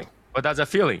good, know. Right? But that's a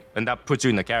feeling, and that puts you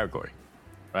in the category.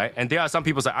 Right? And there are some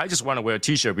people say, I just want to wear a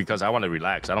t-shirt because I want to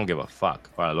relax. I don't give a fuck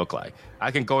what I look like. I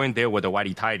can go in there with a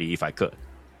whitey-tighty if I could.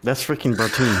 That's freaking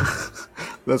Martine.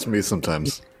 That's me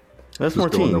sometimes. That's Just go in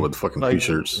Martine. there with fucking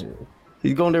t-shirts.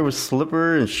 He's going there with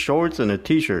slipper and shorts and a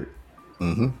t-shirt.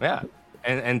 Mm-hmm. Yeah.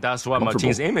 And that's what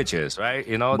Martine's image is, right?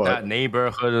 That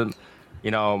neighborhood,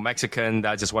 Mexican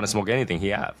that just want to smoke anything he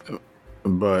have.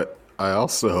 But I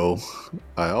also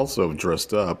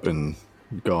dressed up and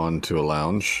gone to a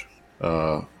lounge.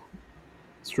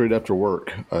 Straight after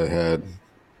work, I had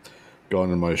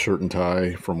gone in my shirt and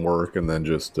tie from work and then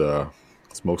just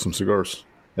smoked some cigars.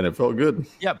 And it felt good.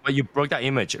 Yeah, but you broke that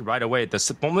image right away.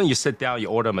 The moment you sit down, you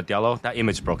order a Modelo, that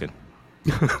image is broken.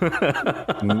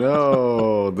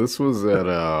 No, this was at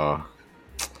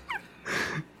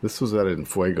in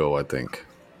Fuego, I think.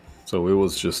 So it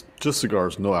was just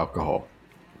cigars, no alcohol.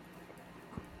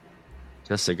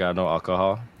 Just cigar, no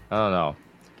alcohol. I don't know.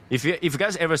 If you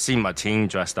guys ever seen Martin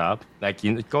dressed up,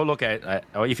 go look at,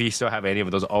 or if you still have any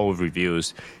of those old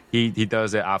reviews, he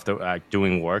does it after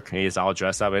doing work. He's all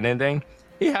dressed up and anything.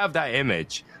 He have that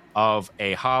image of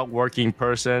a hard-working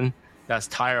person that's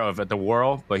tired of the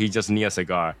world, but he just needs a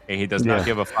cigar, and he does not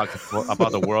give a fuck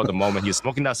about the world the moment he's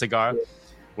smoking that cigar.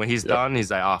 When he's done, he's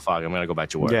like, oh, fuck, I'm going to go back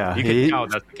to work. Yeah, you can tell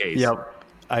that's the case. Yep.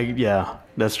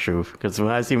 That's true. Because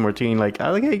when I see Martine, I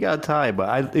he got a tie, but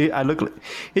I look like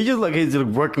he's just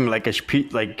working like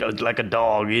a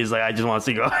dog. He's like, I just want a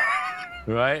cigar.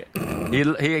 Right?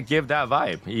 He give that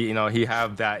vibe. He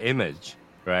have that image,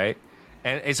 right?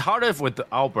 And it's harder with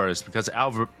Albert because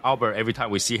Albert, every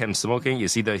time we see him smoking, you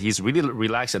see that he's really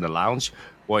relaxed in the lounge,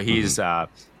 or he's at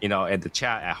the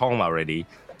chat at home already.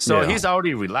 So he's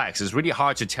already relaxed. It's really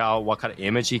hard to tell what kind of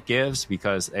image he gives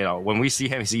because when we see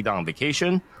him, he's either on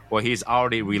vacation or he's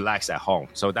already relaxed at home.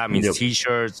 So that means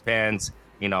t-shirts, pants,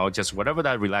 just whatever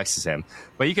that relaxes him.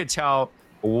 But you can tell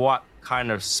what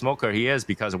kind of smoker he is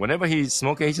because whenever he's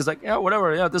smoking, he's just like,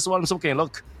 whatever. Yeah, this is what I'm smoking.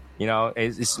 Look,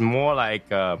 it's more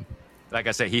like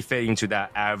I said, he fit into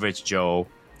that average Joe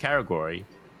category.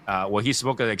 Where he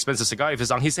smoked an expensive cigar, if it's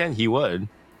on his end, he would.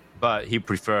 But he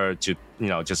preferred to,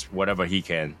 just whatever he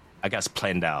can, I guess,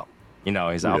 planned out. He's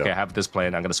like, okay, I have this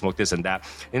plan. I'm going to smoke this and that.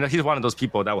 He's one of those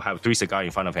people that will have 3 cigars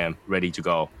in front of him ready to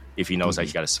go if he knows that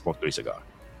he's got to smoke 3 cigars.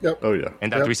 Yep. Oh, yeah.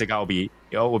 And that 3 cigar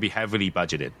will be heavily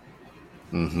budgeted.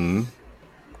 Mm-hmm.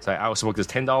 So I will smoke this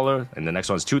 $10, and the next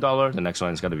one's $2. The next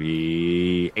one's going to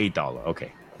be $8.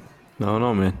 Okay. No,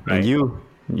 man. Right. And you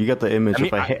got the image I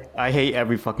mean, I hate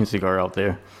every fucking cigar out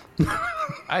there.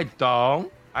 I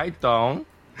don't.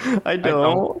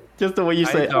 Just the way you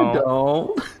say, I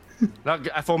don't. Now,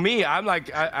 for me, I'm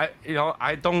like,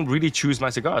 I don't really choose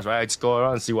my cigars, right? I just go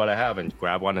around and see what I have and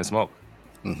grab one and smoke.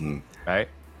 Mm-hmm. Right?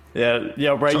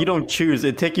 Yeah, right. You don't choose.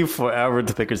 It take you forever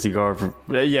to pick a cigar.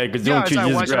 Because you don't choose.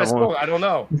 Like, why just should I grab smoke? one. I don't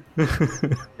know.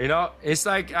 It's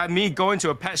like me going to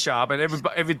a pet shop and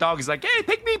every dog is like, hey,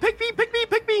 pick me.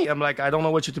 I'm like, I don't know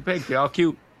what you to pick. They're all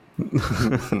cute.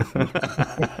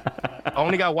 I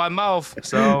only got one mouth,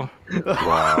 so.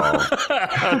 Wow.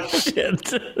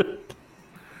 Shit.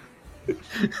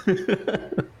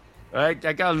 Right?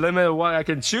 I got a limit of what I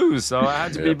can choose, so I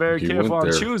had to be very you careful went on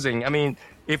there. choosing. I mean,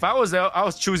 if I was there, I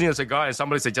was choosing a cigar and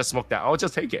somebody said just smoke that, I'll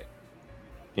just take it.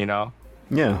 You know?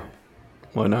 Yeah.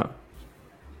 Why not?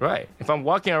 Right. If I'm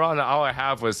walking around an hour and a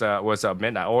half with a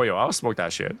midnight oil, I'll smoke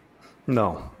that shit.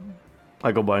 No.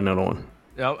 I go buy another one.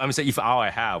 You know, I'm saying if hour and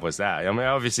a half was that. I mean,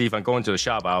 obviously, if I'm going to the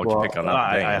shop, I'll pick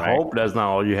another thing. I right? hope that's not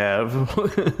all you have.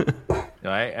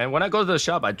 Right. And when I go to the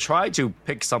shop, I try to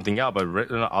pick something out, but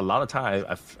a lot of times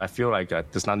I feel like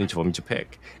there's nothing for me to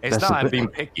pick. It's not I'm being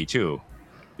picky too,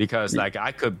 because like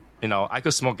I could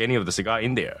smoke any of the cigar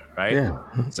in there, right? Yeah.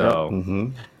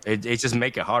 So it just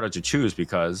make it harder to choose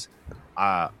because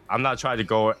I'm not trying to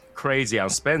go crazy on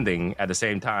spending. At the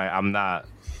same time, I'm not,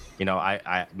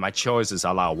 my choice is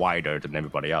a lot wider than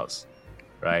everybody else,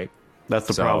 right? That's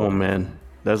the problem, man.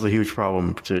 That's a huge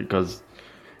problem because,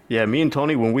 yeah, me and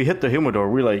Tony, when we hit the humidor,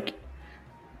 we're like,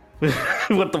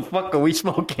 what the fuck are we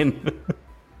smoking?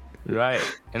 Right.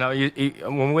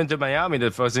 When we went to Miami,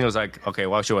 the first thing was like, okay,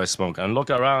 what should I smoke? And look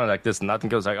around like this, nothing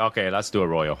goes like, okay, let's do a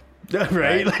Royal.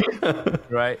 Right.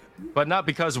 Right. But not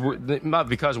because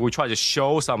we try to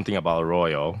show something about a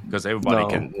Royal, because everybody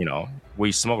can,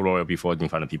 we smoke Royal before in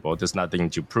front of people. There's nothing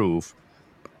to prove.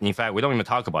 In fact, we don't even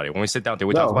talk about it. When we sit down there,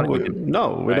 we talk about it. We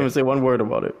don't even say one word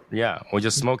about it. Yeah, we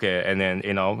just smoke it and then,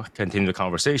 continue the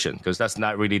conversation, because that's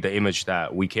not really the image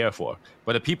that we care for.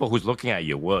 But the people who's looking at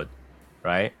you would,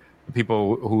 right? The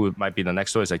people who might be the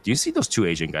next door is like, do you see those two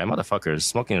Asian guy motherfuckers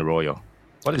smoking a Royal?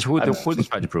 Who they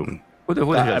trying to prove? Who did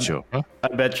that show? Huh? I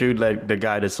bet you, like, the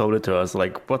guy that sold it to us,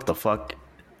 like, what the fuck?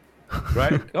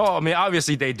 Right? Oh, I mean,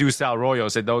 obviously they do sell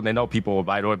Royals. They know people will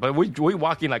buy Royal, but we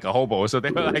walk in like a hobo, so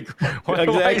they were like,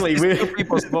 exactly. Why is these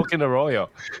people smoking a Royal?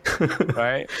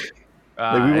 Right?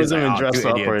 Like, we wasn't even dressed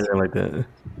up or anything like that.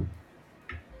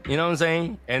 You know what I'm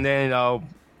saying? And then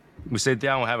we sit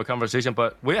down and have a conversation,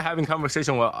 but we're having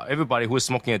conversation with everybody who's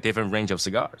smoking a different range of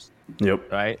cigars. Yep.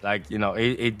 Right? Like,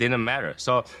 it didn't matter.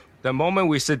 So the moment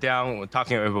we sit down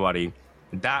talking to everybody,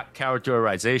 that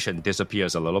characterization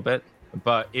disappears a little bit.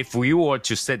 But if we were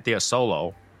to sit there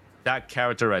solo, that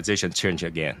characterization change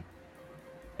again.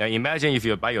 Now imagine if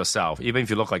you're by yourself, even if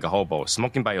you look like a hobo,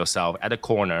 smoking by yourself at a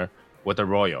corner with a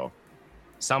Royal,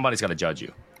 somebody's got to judge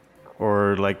you.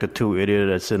 Or like the two idiots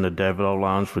that's in the Davidoff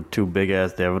lounge with two big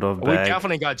ass Davidoff bags. We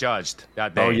definitely got judged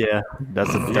that day. Oh yeah,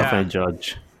 that's a definite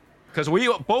judge. Because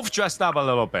we both dressed up a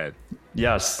little bit.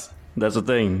 Yes, that's the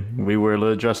thing. We were a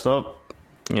little dressed up.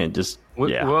 And just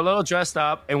we're a little dressed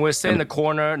up, and we're sitting in the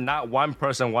corner. Not one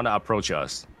person want to approach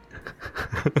us.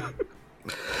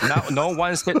 No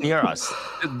one sit near us.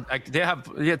 Like they are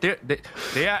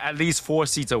at least 4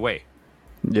 seats away.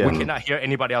 Yeah. We cannot hear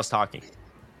anybody else talking.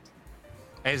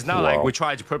 And it's not like we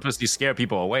tried to purposely scare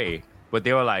people away, but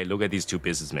they were like, "Look at these two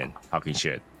businessmen talking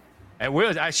shit." And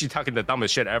we're actually talking the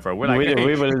dumbest shit ever. We're like, take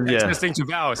this thing to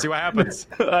Val, see what happens.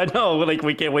 I know, like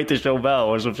we can't wait to show Val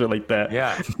or some shit like that.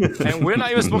 Yeah, and we're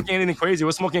not even smoking anything crazy.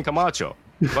 We're smoking Camacho,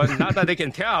 but not that they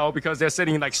can tell because they're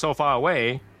sitting like so far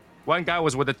away. One guy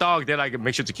was with the dog. They're like,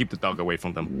 make sure to keep the dog away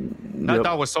from them. That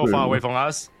dog was so far away from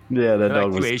us. Yeah, that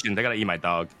dog was Asian. They gotta eat my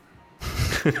dog.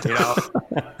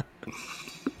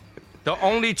 The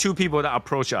only two people that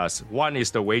approach us, one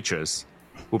is the waitress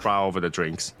who brought over the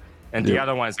drinks. And the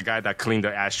other one is the guy that cleaned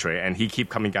the ashtray, and he keep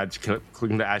coming out to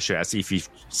clean the ashtray as if he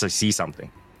sees something.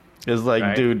 It's like,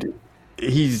 right? Dude,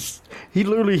 he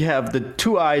literally have the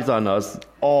two eyes on us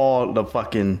all the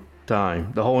fucking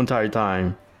time, the whole entire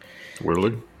time.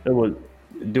 Really?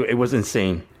 It was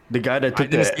insane. The guy that took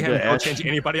the ashtray, change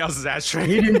anybody else's ashtray.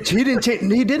 He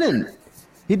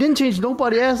didn't change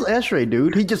nobody's ashtray,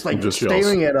 dude. He just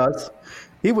staring at us.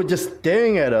 He was just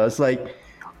staring at us like,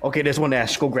 okay, there's one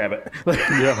ash. Go grab it.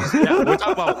 Yeah, we're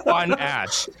talking about one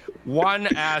ash. One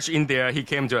ash in there. He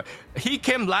came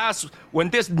last when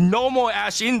there's no more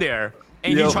ash in there,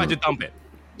 and he tried to dump it.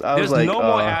 There's no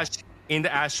more ash in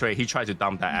the ashtray. He tried to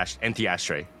dump that empty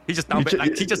ashtray. He just dumped it.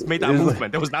 Like, he just made that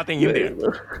movement. There was nothing in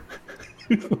there.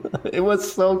 It was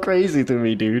so crazy to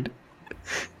me, dude.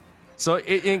 So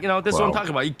this is what I'm talking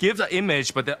about. It gives an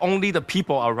image, but only the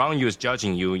people around you is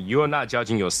judging you. You're not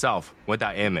judging yourself with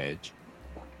that image.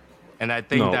 And I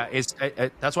think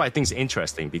that's why I think it's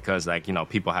interesting because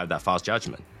people have that false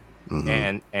judgment.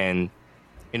 Mm-hmm. And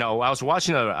I was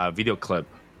watching a video clip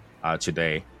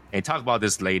today and it talked about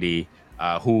this lady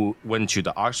who went to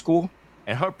the art school,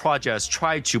 and her projects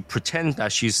tried to pretend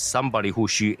that she's somebody who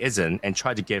she isn't and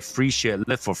tried to get free shit,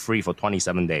 live for free for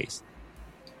 27 days.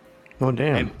 Oh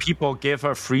damn! And people give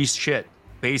her free shit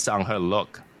based on her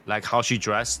look, like how she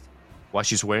dressed. What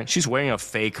she's wearing. She's wearing a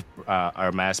fake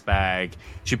Hermes bag.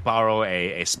 She borrowed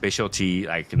a specialty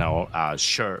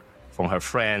shirt from her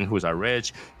friend who's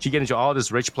rich. She get into all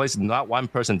this rich place. Not one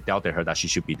person doubted her that she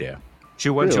should be there. She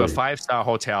went to a Really? 5-star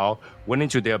hotel, went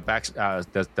into their back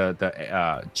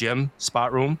the gym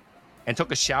spot room, and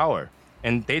took a shower.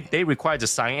 And they required to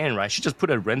sign in, right? She just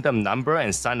put a random number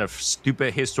and signed a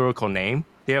stupid historical name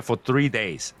there for 3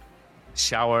 days.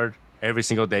 Showered every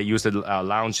single day, used the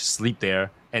lounge, sleep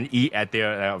there, and eat at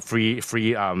their free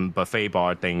buffet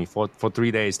bar thing for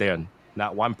 3 days there.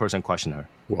 Not one person questioned her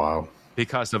Wow.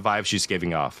 because the vibe she's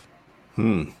giving off.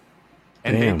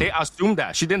 And Damn. they assumed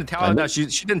that. She didn't tell her that. She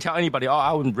didn't tell anybody, oh,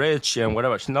 I'm rich and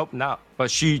whatever. Nope, no.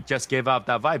 But she just gave up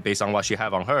that vibe based on what she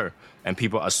have on her. And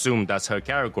people assume that's her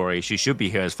category. She should be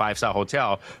here at 5-star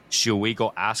hotel. Should we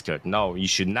go ask her? No, you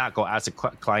should not go ask the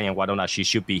client whether or not she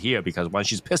should be here, because when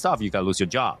she's pissed off, you got to lose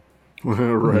your job.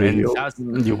 Right. And that's,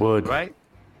 You would. right?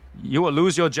 You will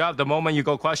lose your job the moment you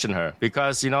go question her,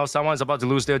 because, someone's about to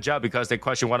lose their job because they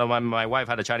question whether my wife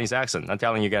had a Chinese accent. I'm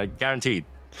telling you, guaranteed.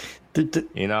 They They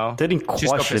didn't She's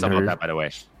still question pissed off about her. that, by the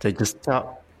way. They just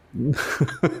thought.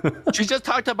 She just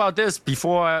talked about this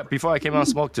before I came on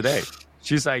Smoke today.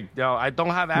 She's like, I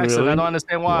don't have accent. Really? I don't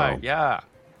understand why. Wow.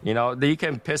 Yeah. You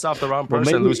can piss off the wrong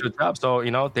person and maybe- lose your job. So,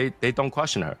 they don't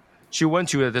question her. She went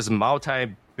to this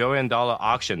multi-billion-dollar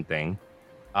auction thing,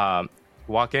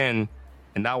 walk in,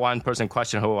 and not one person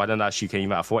questioned her whether or not she can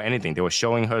even afford anything. They were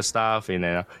showing her stuff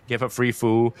and give her free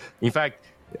food. In fact,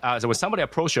 so when somebody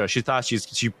approached her, she thought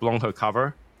she blown her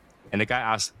cover. And the guy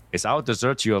asked, is our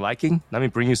dessert to your liking? Let me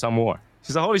bring you some more.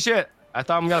 She's like, holy shit. I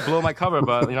thought I'm going to blow my cover.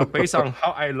 But, based on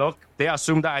how I look, they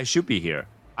assume that I should be here.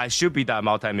 I should be that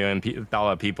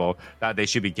multi-million-dollar people, that they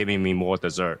should be giving me more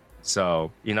dessert.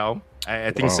 So,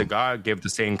 I think Wow. Cigar gave the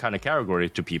same kind of category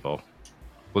to people.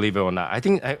 Believe it or not. I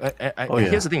think, Oh, yeah.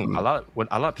 here's the thing. A lot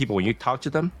of people, when you talk to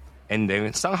them, and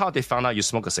then somehow they found out you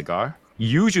smoke a cigar,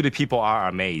 usually people are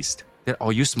amazed. That,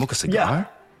 oh, you smoke a cigar?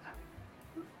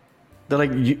 They're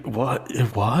like, what?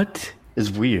 What? It's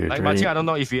weird. Like, right? Martin, I don't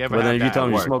know if you ever But then had if you that tell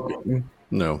at them you work. smoke,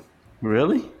 No.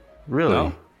 really?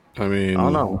 No? I mean, I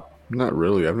don't know. Not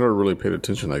really. I've never really paid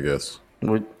attention, I guess.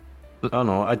 What? I don't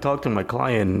know. I talked to my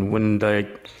client when they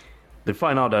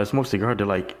find out that I smoke cigar. They're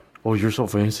like, "Oh, you're so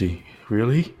fancy,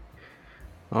 really?"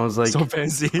 I was like, So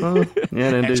fancy. yeah,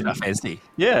 and Extra fancy.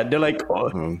 yeah, they're like,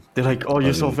 oh,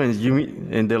 you're so fancy. You mean?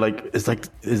 And they're like, is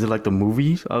it like the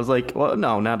movies? I was like, well,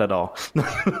 no, not at all.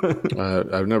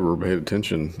 I've never paid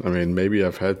attention. I mean, maybe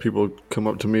I've had people come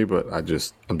up to me, but I'm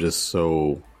just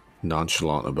so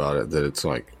nonchalant about it that it's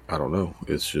like, I don't know.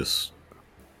 It's just,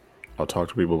 I'll talk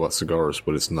to people about cigars,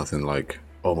 but it's nothing like,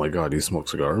 oh my God, you smoke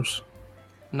cigars?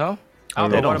 No? I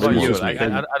don't What know. about Maybe you? it's just Like, me.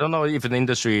 I don't know if the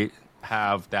industry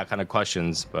have that kind of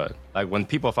questions, but like when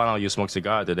people find out you smoke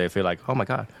cigar, do they feel like, oh my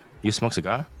God, you smoke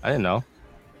cigar? I didn't know.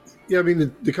 Yeah, I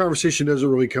mean the conversation doesn't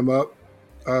really come up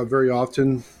very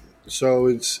often,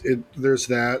 so there's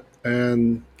that,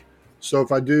 and so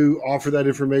if I do offer that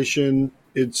information,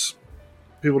 it's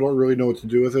people don't really know what to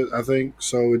do with it. I think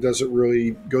so. It doesn't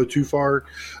really go too far.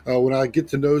 When I get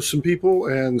to know some people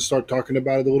and start talking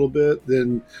about it a little bit,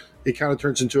 then it kind of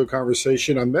turns into a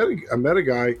conversation. I met a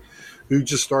guy who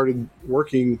just started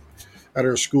working at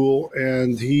our school,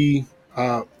 and he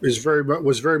was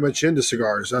very much into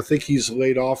cigars. I think he's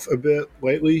laid off a bit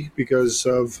lately because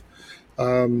of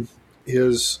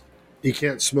he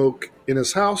can't smoke in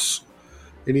his house,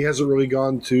 and he hasn't really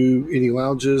gone to any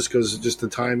lounges because of just the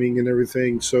timing and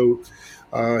everything. So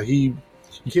he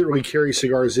can't really carry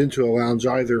cigars into a lounge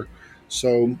either.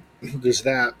 So there's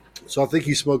that. So I think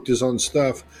he smoked his own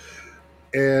stuff,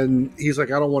 and he's like,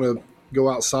 I don't want to go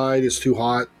outside, it's too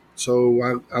hot,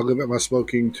 so I limit my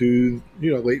smoking to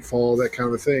late fall, that kind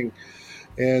of a thing.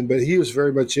 But he was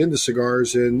very much into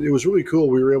cigars, and it was really cool.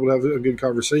 We were able to have a good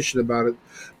conversation about it,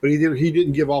 but he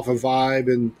didn't give off a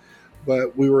vibe,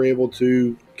 but we were able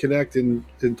to connect and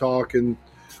talk and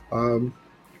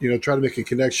try to make a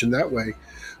connection that way.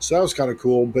 So that was kind of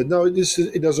cool. But no, it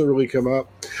doesn't really come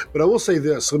up. But I will say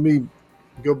this. Let me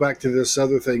go back to this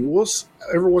other thing.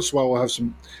 Every once in a while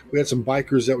we had some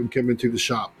bikers that would come into the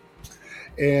shop,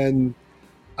 and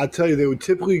I tell you, they would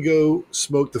typically go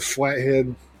smoke the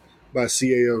Flathead by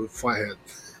CAO Flathead.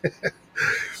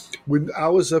 When I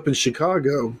was up in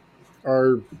Chicago,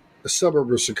 a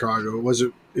suburb of Chicago,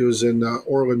 it was in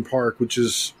Orland Park, which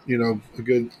is a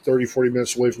good 30-40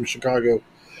 minutes away from Chicago.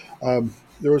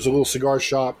 There was a little cigar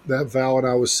shop that Val and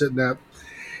I was sitting at,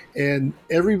 and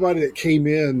everybody that came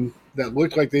in that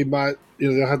looked like they might, they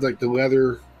had like the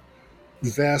leather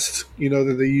vest,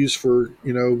 that they use for,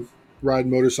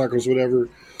 riding motorcycles, whatever.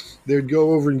 They'd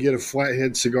go over and get a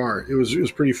Flathead cigar. It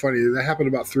was pretty funny. That happened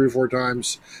about 3 or 4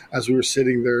 times as we were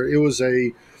sitting there. It was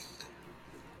a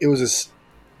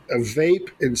vape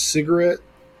and cigarette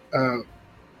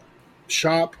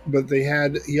shop, but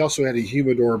he also had a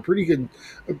humidor, a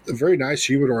very nice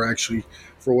humidor actually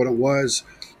for what it was.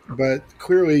 But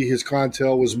clearly his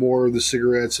clientele was more the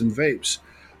cigarettes and vapes.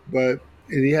 And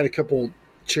he had a couple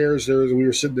chairs there that we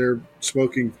were sitting there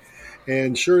smoking.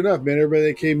 And sure enough, man,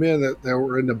 everybody that came in that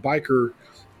were in the biker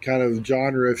kind of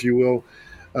genre, if you will,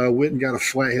 went and got a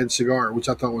flathead cigar, which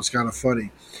I thought was kind of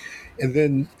funny. And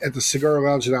then at the cigar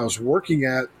lounge that I was working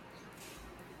at,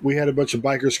 we had a bunch of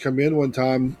bikers come in one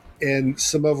time, and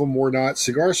some of them were not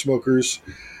cigar smokers,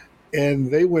 and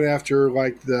they went after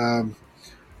like the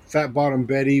Fat Bottom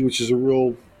Betty, which is a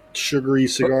real sugary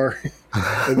cigar.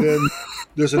 And then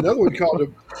there's another one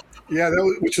called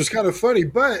which was kind of funny,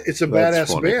 but it's a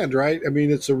badass band, right? I mean,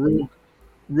 it's a real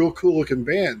cool looking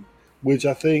band, which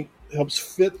I think helps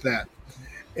fit that.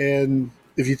 And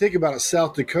if you think about it,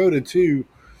 South Dakota too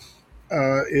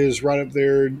is right up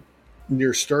there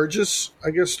near Sturgis.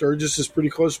 I guess Sturgis is pretty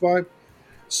close by.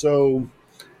 So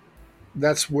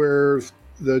that's where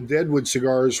the Deadwood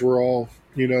cigars were all,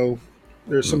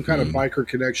 there's some kind of biker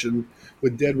connection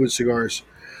with Deadwood cigars.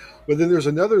 But then there's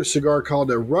another cigar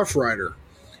called a Rough Rider.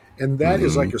 And that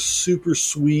is like a super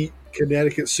sweet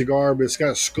Connecticut cigar, but it's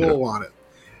got a skull on it.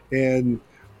 And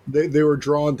they were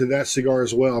drawn to that cigar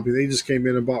as well. I mean, they just came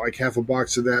in and bought like half a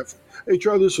box of that. Hey,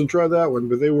 try this one, try that one.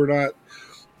 But they were not,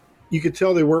 you could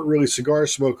tell they weren't really cigar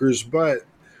smokers, but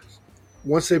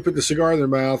once they put the cigar in their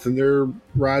mouth and they're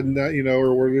riding that,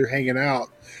 or where they're hanging out,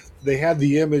 they had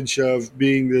the image of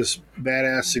being this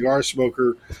badass cigar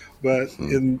smoker, but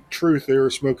in truth, they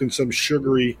were smoking some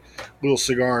sugary little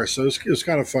cigar. So it was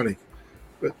kind of funny.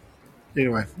 But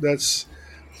anyway,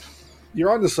 you're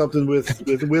onto something with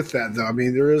that, though. I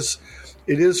mean,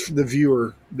 it is for the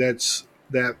viewer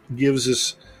that gives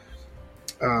us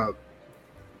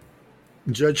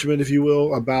judgment, if you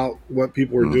will, about what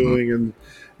people are doing, and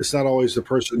it's not always the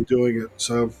person doing it.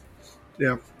 So,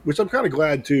 yeah, which I'm kind of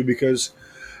glad too, because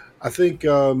I think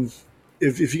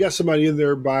if you got somebody in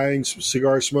there buying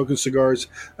cigars, smoking cigars,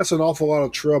 that's an awful lot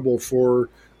of trouble for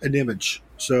an image.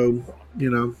 So,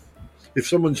 if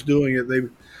someone's doing it,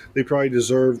 they probably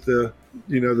deserve the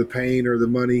pain or the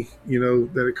money,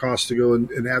 that it costs to go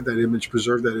and have that image,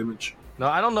 preserve that image. No,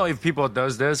 I don't know if people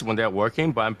does this when they're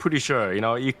working, but I'm pretty sure,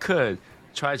 you could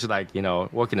try to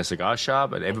work in a cigar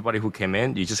shop, and everybody who came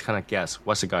in, you just kind of guess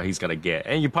what cigar he's going to get.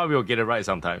 And you probably will get it right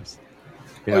sometimes.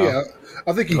 Yeah.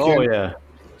 I think you can.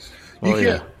 Oh,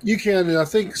 yeah. You can, and I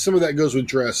think some of that goes with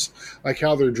dress, like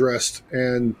how they're dressed,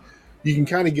 and you can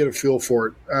kind of get a feel for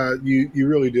it. You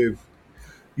really do.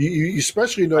 You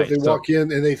especially know if they walk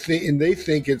in and they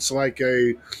think it's like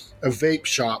a vape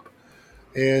shop,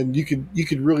 and you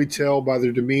could really tell by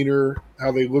their demeanor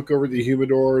how they look over the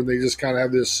humidor, and they just kind of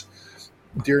have this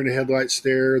deer in the headlight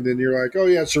stare, and then you're like, oh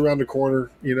yeah, it's around the corner,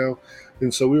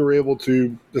 And so we were able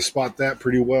to spot that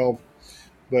pretty well,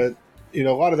 but a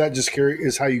lot of that just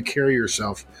is how you carry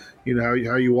yourself, how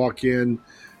you walk in,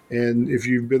 and if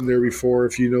you've been there before,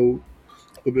 if you know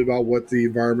a little bit about what the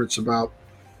environment's about.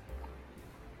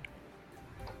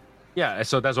 Yeah,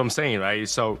 so that's what I'm saying, right?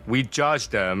 So we judge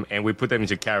them and we put them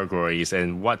into categories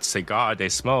and what cigar they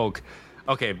smoke.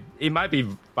 Okay, it might be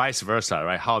vice versa,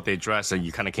 right? How they dress, and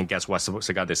you kind of can guess what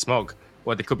cigar they smoke.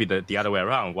 Or it could be the other way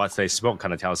around. What they smoke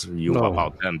kind of tells you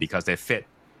about them because they fit.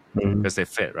 Because they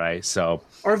fit, right? So,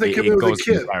 or if they come in with a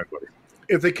kit.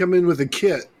 If they come in with a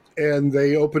kit and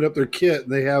they open up their kit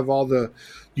and they have all the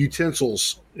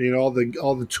utensils, all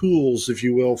the tools, if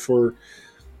you will, for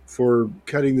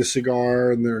cutting the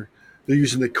cigar, and they're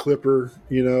using the clipper.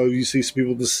 You see some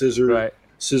people with the scissor. Right.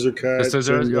 Scissor cut. The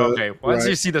scissors, okay. Once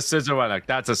you see the scissor one, like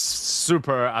that's a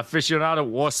super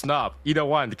aficionado or snob. Either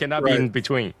one, it cannot be in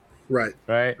between. Right.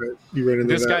 You run into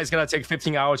this guy's gonna take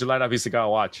 15 hours to light up his cigar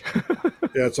watch.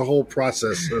 Yeah, it's a whole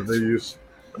process that they use.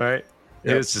 Right.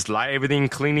 Yep. It's just light everything,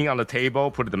 cleaning on the table,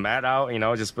 put the mat out,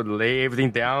 just lay everything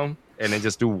down, and then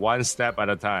just do one step at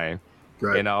a time.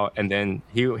 Right. And then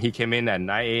he came in at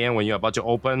 9 a.m. when you're about to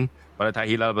open. By the time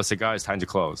he light up a cigar, it's time to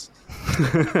close.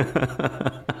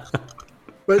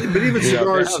 But even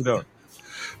cigars,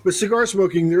 but cigar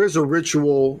smoking, there is a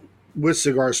ritual with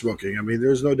cigar smoking. I mean,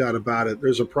 there's no doubt about it.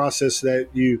 There's a process that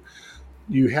you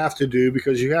have to do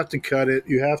because you have to cut it.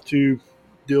 You have to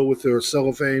deal with the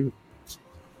cellophane.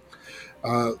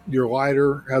 Your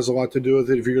lighter has a lot to do with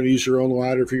it. If you're going to use your own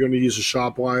lighter, if you're going to use a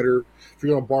shop lighter, if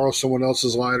you're going to borrow someone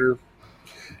else's lighter,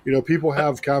 people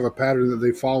have kind of a pattern that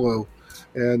they follow.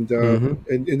 And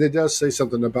it does say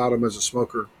something about them as a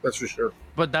smoker, that's for sure.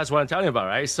 But that's what I'm telling you about,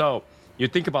 right? So you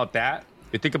think about that,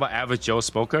 you think about average Joe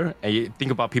smoker, and you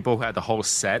think about people who have the whole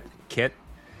set kit,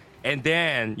 and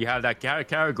then you have that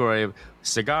category of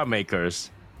cigar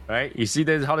makers, right? You see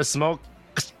how they smoke,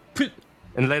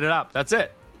 and light it up. That's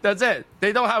it. That's it.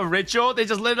 They don't have a ritual. They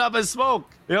just lit it up and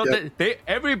smoke. You know,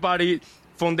 everybody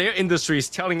from their industry is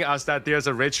telling us that there's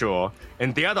a ritual,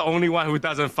 and they are the only one who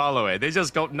doesn't follow it. They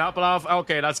just go knock it off.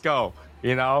 Okay, let's go.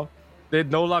 You know, they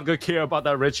no longer care about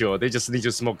that ritual. They just need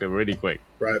to smoke it really quick.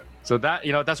 Right. So that,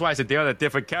 you know, that's why I said they are a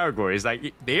different category. It's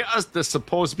like they are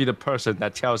supposed to be the person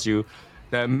that tells you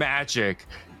the magic,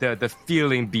 the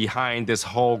feeling behind this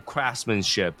whole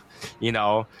craftsmanship. You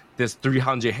know, this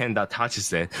 300 hand that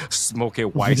touches it, smoke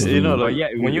it wisely. You know, but yeah,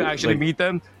 when you actually meet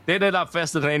them, they lit up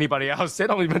faster than anybody else. They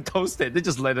don't even toast it. They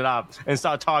just lit it up and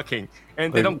start talking.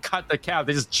 And they don't cut the cap.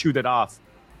 They just chewed it off.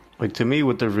 Like, to me,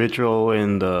 with the ritual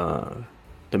and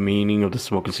the meaning of the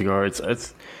smoking cigar,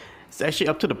 it's actually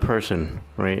up to the person,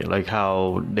 right? Like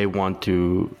how they want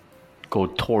to go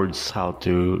towards how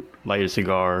to light a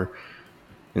cigar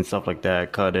and stuff like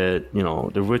that, cut it. You know,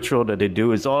 the ritual that they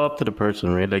do is all up to the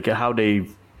person, right? Like how they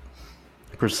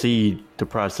proceed the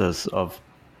process of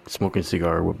smoking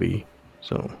cigar would be.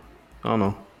 So I don't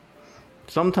know.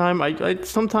 Sometime like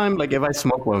if I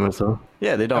smoke one myself,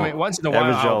 yeah, they don't. I mean, once in a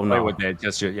while, I'll play with it.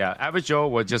 Just average Joe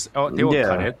will just they will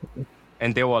cut it,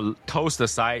 and they will toast the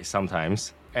side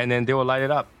sometimes, and then they will light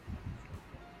it up.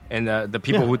 And the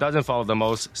people who doesn't follow the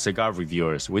most, cigar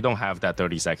reviewers, we don't have that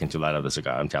 30 seconds to light up the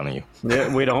cigar. I'm telling you.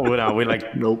 Yeah, we don't. We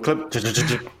like no clip,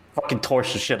 fucking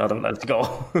torch the shit out of it. Let's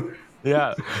go.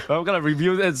 Yeah, I'm gonna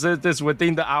review this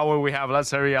within the hour we have. Let's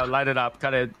hurry up, light it up,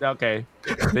 cut it. Okay,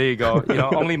 there you go. You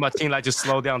know, only Martin like to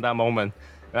slow down that moment.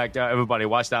 Like everybody,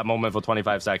 watch that moment for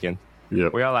 25 seconds. Yeah,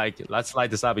 we are like, let's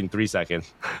light this up in 3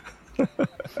 seconds.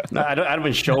 No, I don't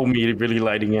even show me really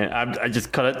lighting it. I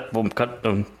just cut it, boom, cut.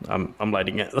 I'm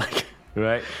lighting it. Like,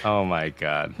 right? Oh my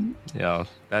god, you know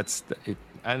that's.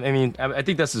 I mean, I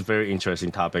think this is a very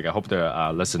interesting topic. I hope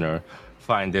the listener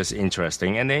find this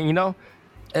interesting, and then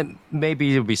and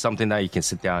maybe it'll be something that you can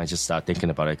sit down and just start thinking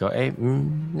about it. Go, hey,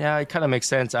 yeah, it kind of makes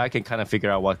sense. I can kind of figure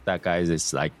out what that guy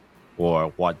is like,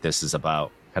 or what this is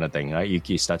about, kind of thing. Right?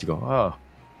 You start to go, oh,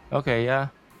 okay, yeah,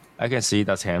 I can see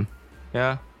that's him.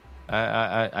 Yeah,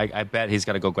 I bet he's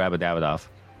gonna go grab a Davidoff,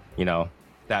 you know,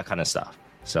 that kind of stuff.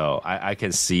 So I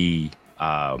can see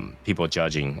people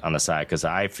judging on the side because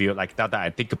I feel like now that I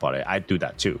think about it, I do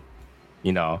that too.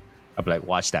 You know, I'm like,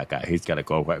 watch that guy. He's gonna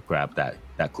go grab that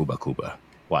Cuba.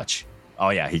 Watch. Oh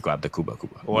yeah, he grabbed the Cuba.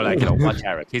 Or like, you know, watch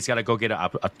Eric. He's gotta go get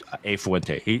a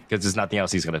Fuente. Because there's nothing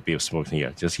else he's gonna be smoking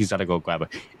here. Just he's gotta go grab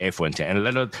a Fuente.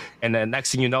 And then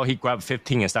next thing you know, he grabbed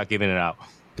 15 and start giving it out.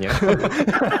 Yeah.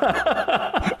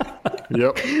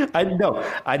 Yep. I know.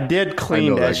 I did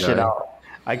clean that shit out.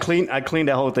 I cleaned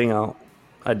that whole thing out.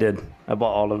 I did. I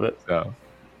bought all of it.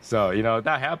 So you know,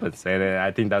 that happens, and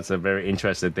I think that's a very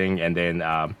interesting thing. And then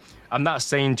I'm not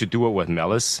saying to do it with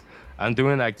malice. I'm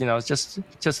doing like, you know, just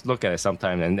look at it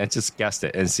sometime and just guess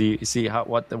it and see how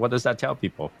what does that tell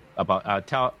people about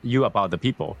tell you about the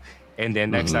people. And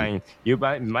then next time you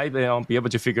might be able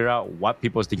to figure out what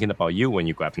people are thinking about you when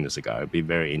you're grabbing the cigar. It'd be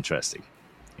very interesting.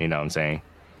 You know what I'm saying?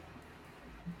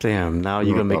 Damn, now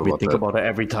you're gonna make me think about it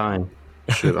every time.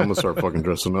 Shit, I'm gonna start fucking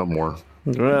dressing up more.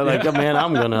 Like, man,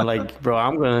 I'm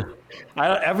gonna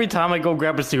every time I go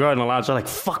grab a cigar in the lounge, I'm like,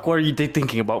 fuck, what are you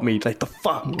thinking about me? Like, the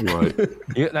fuck?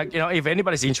 Right. Like, you know, if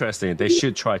anybody's interested, they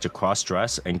should try to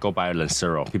cross-dress and go buy a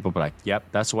Lancero. People be like, yep,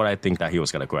 that's what I think that he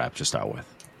was gonna grab to start with.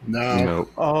 No.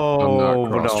 Oh,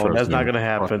 no, that's not gonna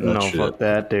happen. No, fuck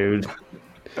that, dude.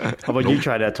 How about you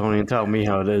try that, Tony, and tell me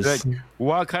how it is? Like,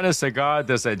 what kind of cigar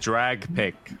does a drag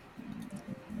pick?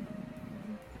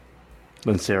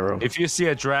 Lancero. If you see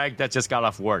a drag that just got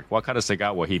off work, what kind of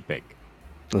cigar will he pick?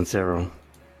 Lancero.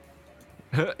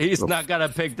 He's not gonna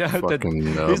pick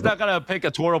he's not gonna pick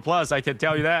a Toro Plus. I can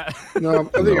tell you that. No,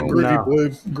 I think a Groovy Blue.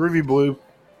 Groovy Blue.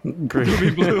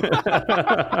 Groovy Blue.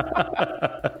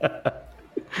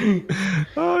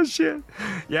 Oh shit!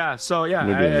 Yeah. So yeah,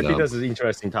 I think this is an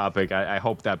interesting topic. I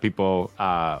hope that people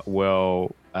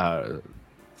will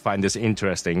find this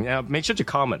interesting. Make sure to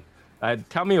comment.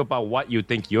 Tell me about what you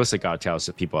think your cigar tells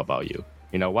people about you.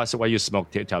 You know, what you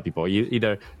smoke tell people.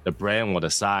 Either the brand or the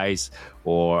size,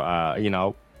 or you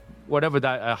know, whatever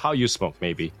that how you smoke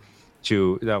maybe.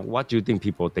 What do you think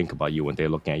people think about you when they're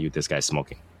looking at you? This guy's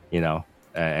smoking. You know,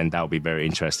 and that would be very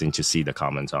interesting to see the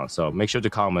comments on. So make sure to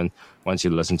comment once you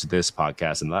listen to this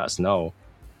podcast and let us know.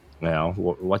 You know,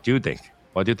 what do you think?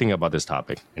 What do you think about this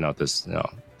topic? You know, do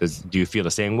you feel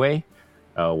the same way?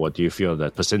 What do you feel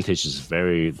that percentage is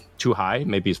very too high?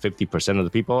 Maybe it's 50% of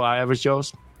the people are average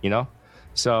Joes, you know?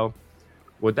 So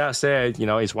with that said, you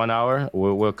know, it's 1 hour.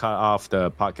 We'll cut off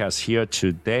the podcast here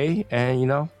today. And, you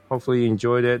know, hopefully you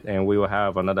enjoyed it. And we will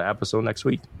have another episode next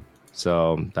week.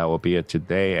 So that will be it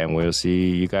today. And we'll see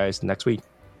you guys next week.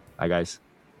 Bye, guys.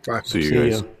 Bye. See you See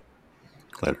guys ya.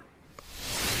 later.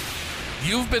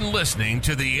 You've been listening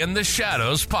to the In the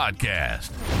Shadows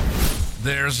podcast.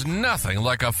 There's nothing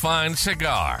like a fine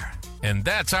cigar, and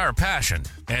that's our passion.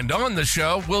 And on the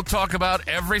show, we'll talk about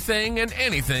everything and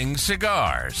anything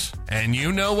cigars. And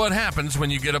you know what happens when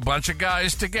you get a bunch of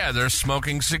guys together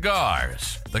smoking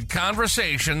cigars. The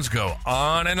conversations go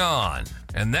on.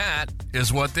 And that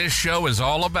is what this show is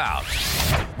all about.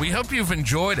 We hope you've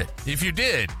enjoyed it. If you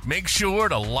did, make sure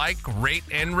to like, rate,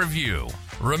 and review.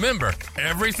 Remember,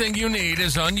 everything you need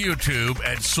is on YouTube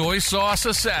at Soy Sauce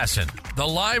Assassin. The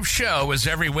live show is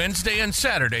every Wednesday and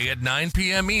Saturday at 9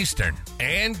 p.m. Eastern.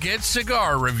 And get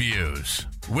cigar reviews.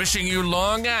 Wishing you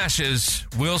long ashes.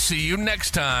 We'll see you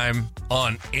next time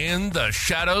on In the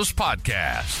Shadows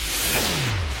podcast.